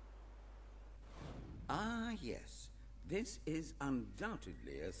 Ah, yes. This is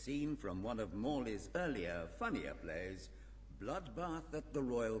undoubtedly a scene from one of Morley's earlier, funnier plays, Bloodbath at the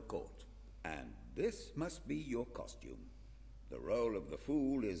Royal Court. And this must be your costume. The role of the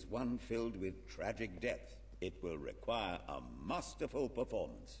fool is one filled with tragic depth. It will require a masterful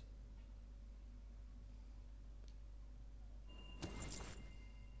performance.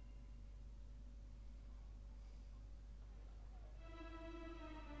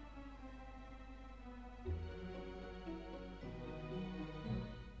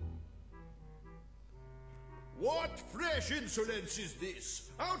 What fresh insolence is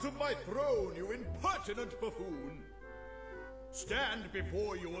this? Out of my throne, you impertinent buffoon! Stand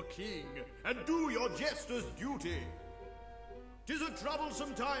before your king, and do your jester's duty. 'Tis a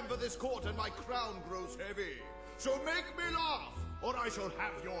troublesome time for this court, and my crown grows heavy. So make me laugh, or I shall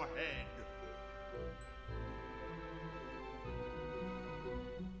have your head.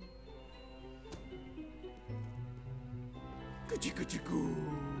 Kuchi-kuchi-goo.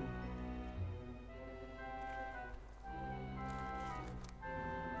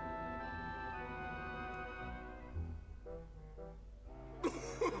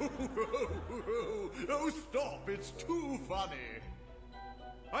 Oh, stop, it's too funny.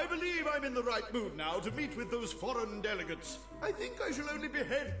 I believe I'm in the right mood now to meet with those foreign delegates. I think I shall only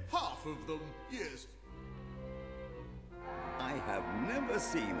behead half of them, yes. I have never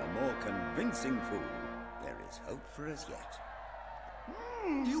seen a more convincing fool. There is hope for us yet.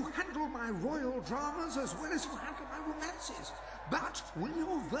 You handle my royal dramas as well as you handle my romances. But will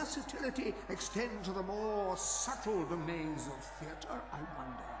your versatility extend to the more subtle domains of theatre, I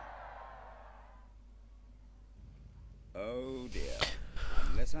wonder? Oh dear.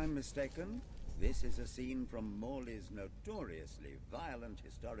 Unless I'm mistaken, this is a scene from Morley's notoriously violent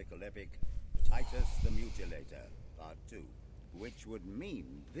historical epic, Titus the Mutilator, Part 2. Which would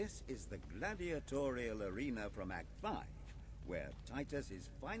mean this is the gladiatorial arena from Act 5, where Titus is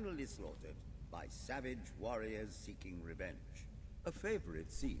finally slaughtered by savage warriors seeking revenge. A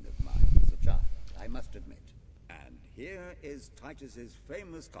favorite scene of mine as a child, I must admit. And here is Titus's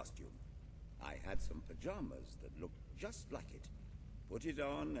famous costume. I had some pajamas that looked just like it. Put it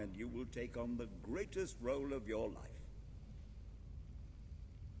on and you will take on the greatest role of your life.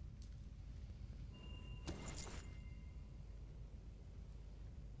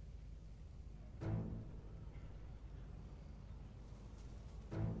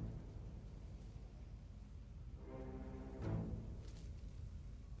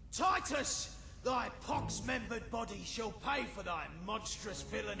 Titus! Thy pox-membered body shall pay for thy monstrous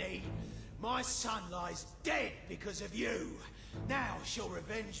villainy. My son lies dead because of you. Now shall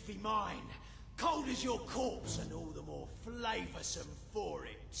revenge be mine. Cold as your corpse and all the more flavoursome for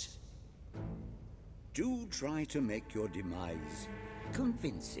it. Do try to make your demise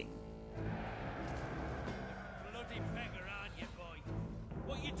convincing. Bloody beggar, aren't you, boy?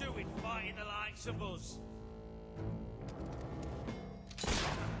 What you doing fighting the likes of us?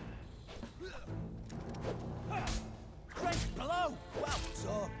 Great blow! Well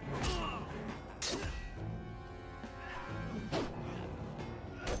done!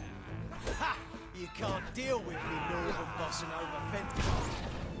 Ha! You can't deal with me, northern bossing over fence.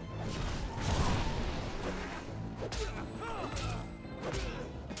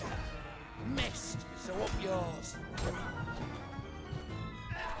 Missed, so up yours.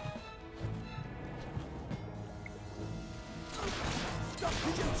 Stop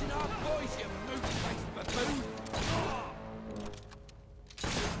shooting our boys, you moon-faced buffoon!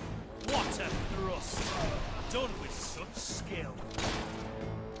 What a thrust! Done with such skill.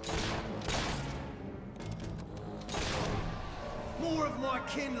 More of my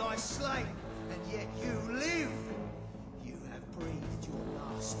kin lie slain, and yet you live. You have breathed your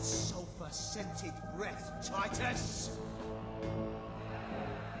last sulphur-scented breath, Titus.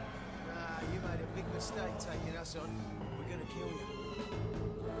 Ah, you made a big mistake. mistake taking us on. We're gonna kill you.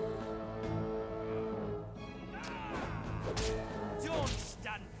 Don't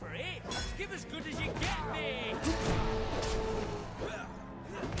stand for it. Give as good as you get me.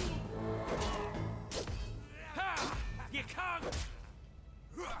 Ha! You can't.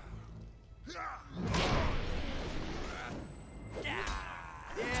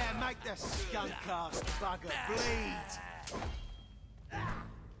 Yeah, make the skunk-ass bugger bleed.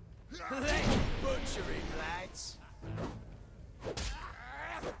 Let's butcher him, lads.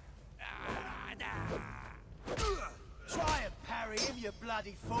 Try and parry him, you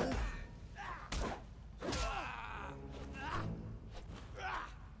bloody fool.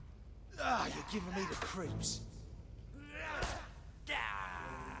 Ah, you're giving me the creeps.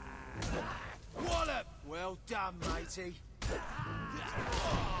 Wallop! Well done, matey.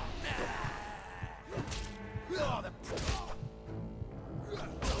 Oh, the...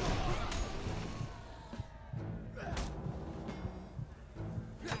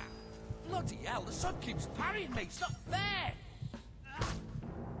 Bloody hell, the sun keeps parrying me. It's not fair.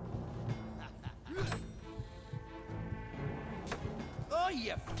 Oh,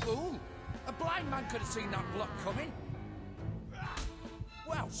 you fool! A blind man could have seen that block coming.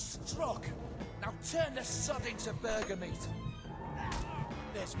 Well struck. Now turn the sod into burger meat.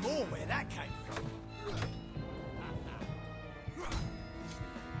 There's more where that came from.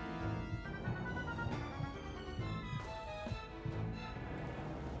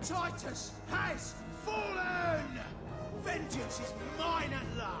 Titus has fallen! Vengeance is mine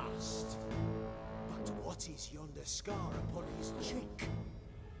at last! But what is yonder scar upon his cheek?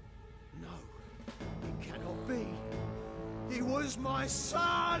 No, it cannot be. He was my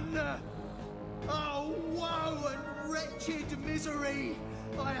son! Oh, woe and wretched misery!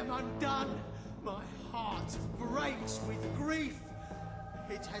 I am undone! My heart breaks with grief!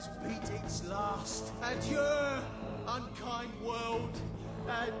 It has beat its last. Adieu, unkind world!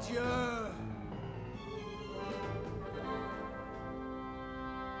 Adieu!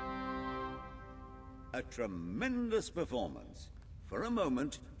 A tremendous performance. For a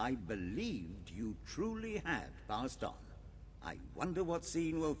moment, I believed you truly had passed on. I wonder what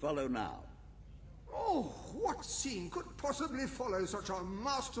scene will follow now. Oh, what scene could possibly follow such a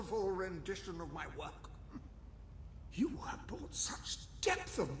masterful rendition of my work? You have brought such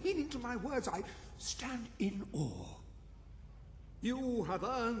depth of meaning to my words, I stand in awe. You have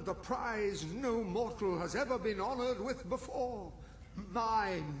earned the prize no mortal has ever been honored with before.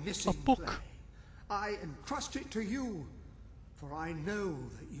 My missing play. I entrust it to you, for I know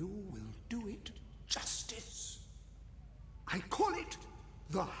that you will do it justice. I call it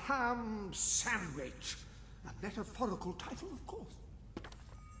The Ham Sandwich, a metaphorical title, of course.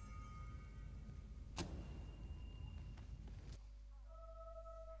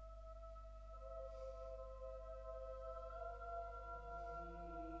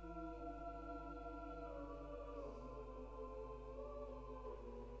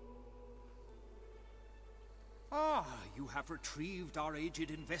 Ah, you have retrieved our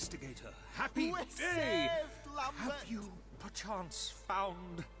aged investigator. Happy We're day! saved, Lambert. Have you, perchance,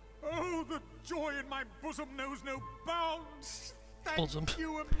 found... Oh, the joy in my bosom knows no bounds! Thank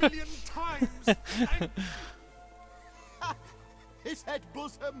you a million times! Thank He said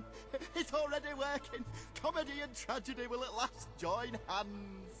bosom. It's already working. Comedy and tragedy will at last join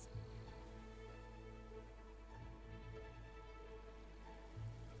hands.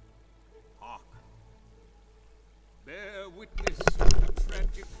 Hark. Bear witness to the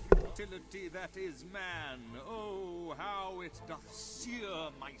tragic futility that is man. Oh, how it doth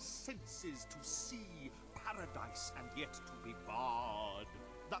sear my senses to see paradise and yet to be barred.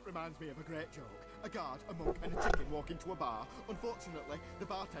 That reminds me of a great joke. A guard, a monk, and a chicken walk into a bar. Unfortunately, the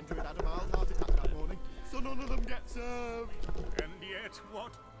bartender had a mild heart attack that morning, so none of them get served. And yet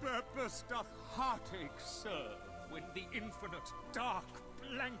what purpose doth heartache serve when the infinite dark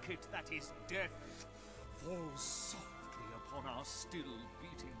blanket that is death falls softly upon our still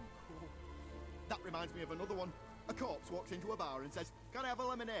beating corpse? That reminds me of another one. A corpse walks into a bar and says, "Can I have a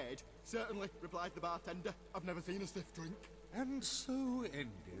lemonade?" "Certainly," replies the bartender. "I've never seen a stiff drink." And so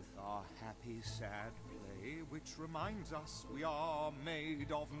endeth our happy sad play, which reminds us we are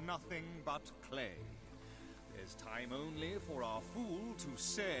made of nothing but clay. There's time only for our fool to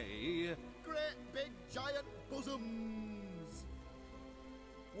say, Great big giant bosoms!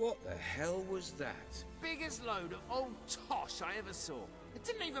 What the hell was that? Biggest load of old tosh I ever saw. It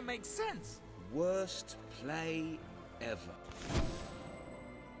didn't even make sense. Worst play ever.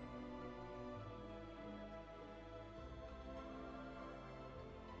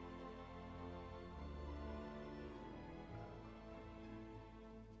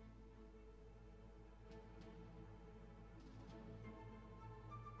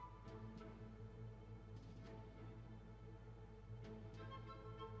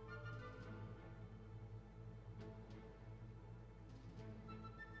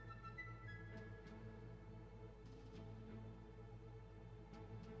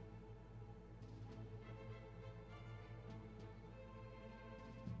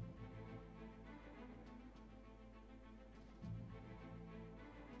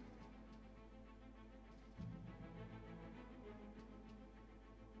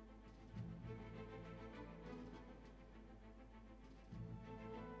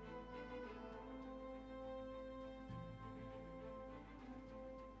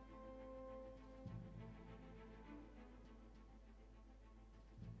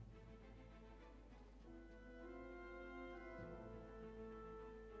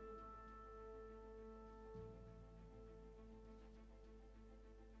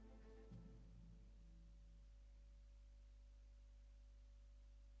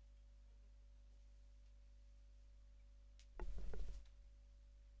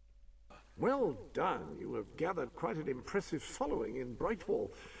 Well done. You have gathered quite an impressive following in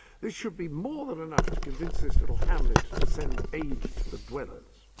Brightwall. This should be more than enough to convince this little hamlet to send aid to the dwellers.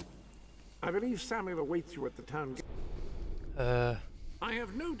 I believe Samuel awaits you at the town gate. I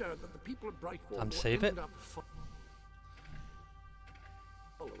have no doubt that the people of Brightwall will end up following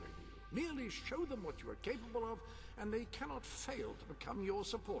you. Merely show them what you are capable of, and they cannot fail to become your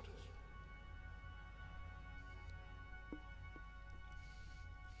supporters.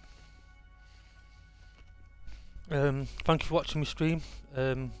 Thank you for watching my stream.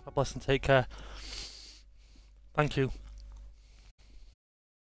 God bless and take care. Thank you.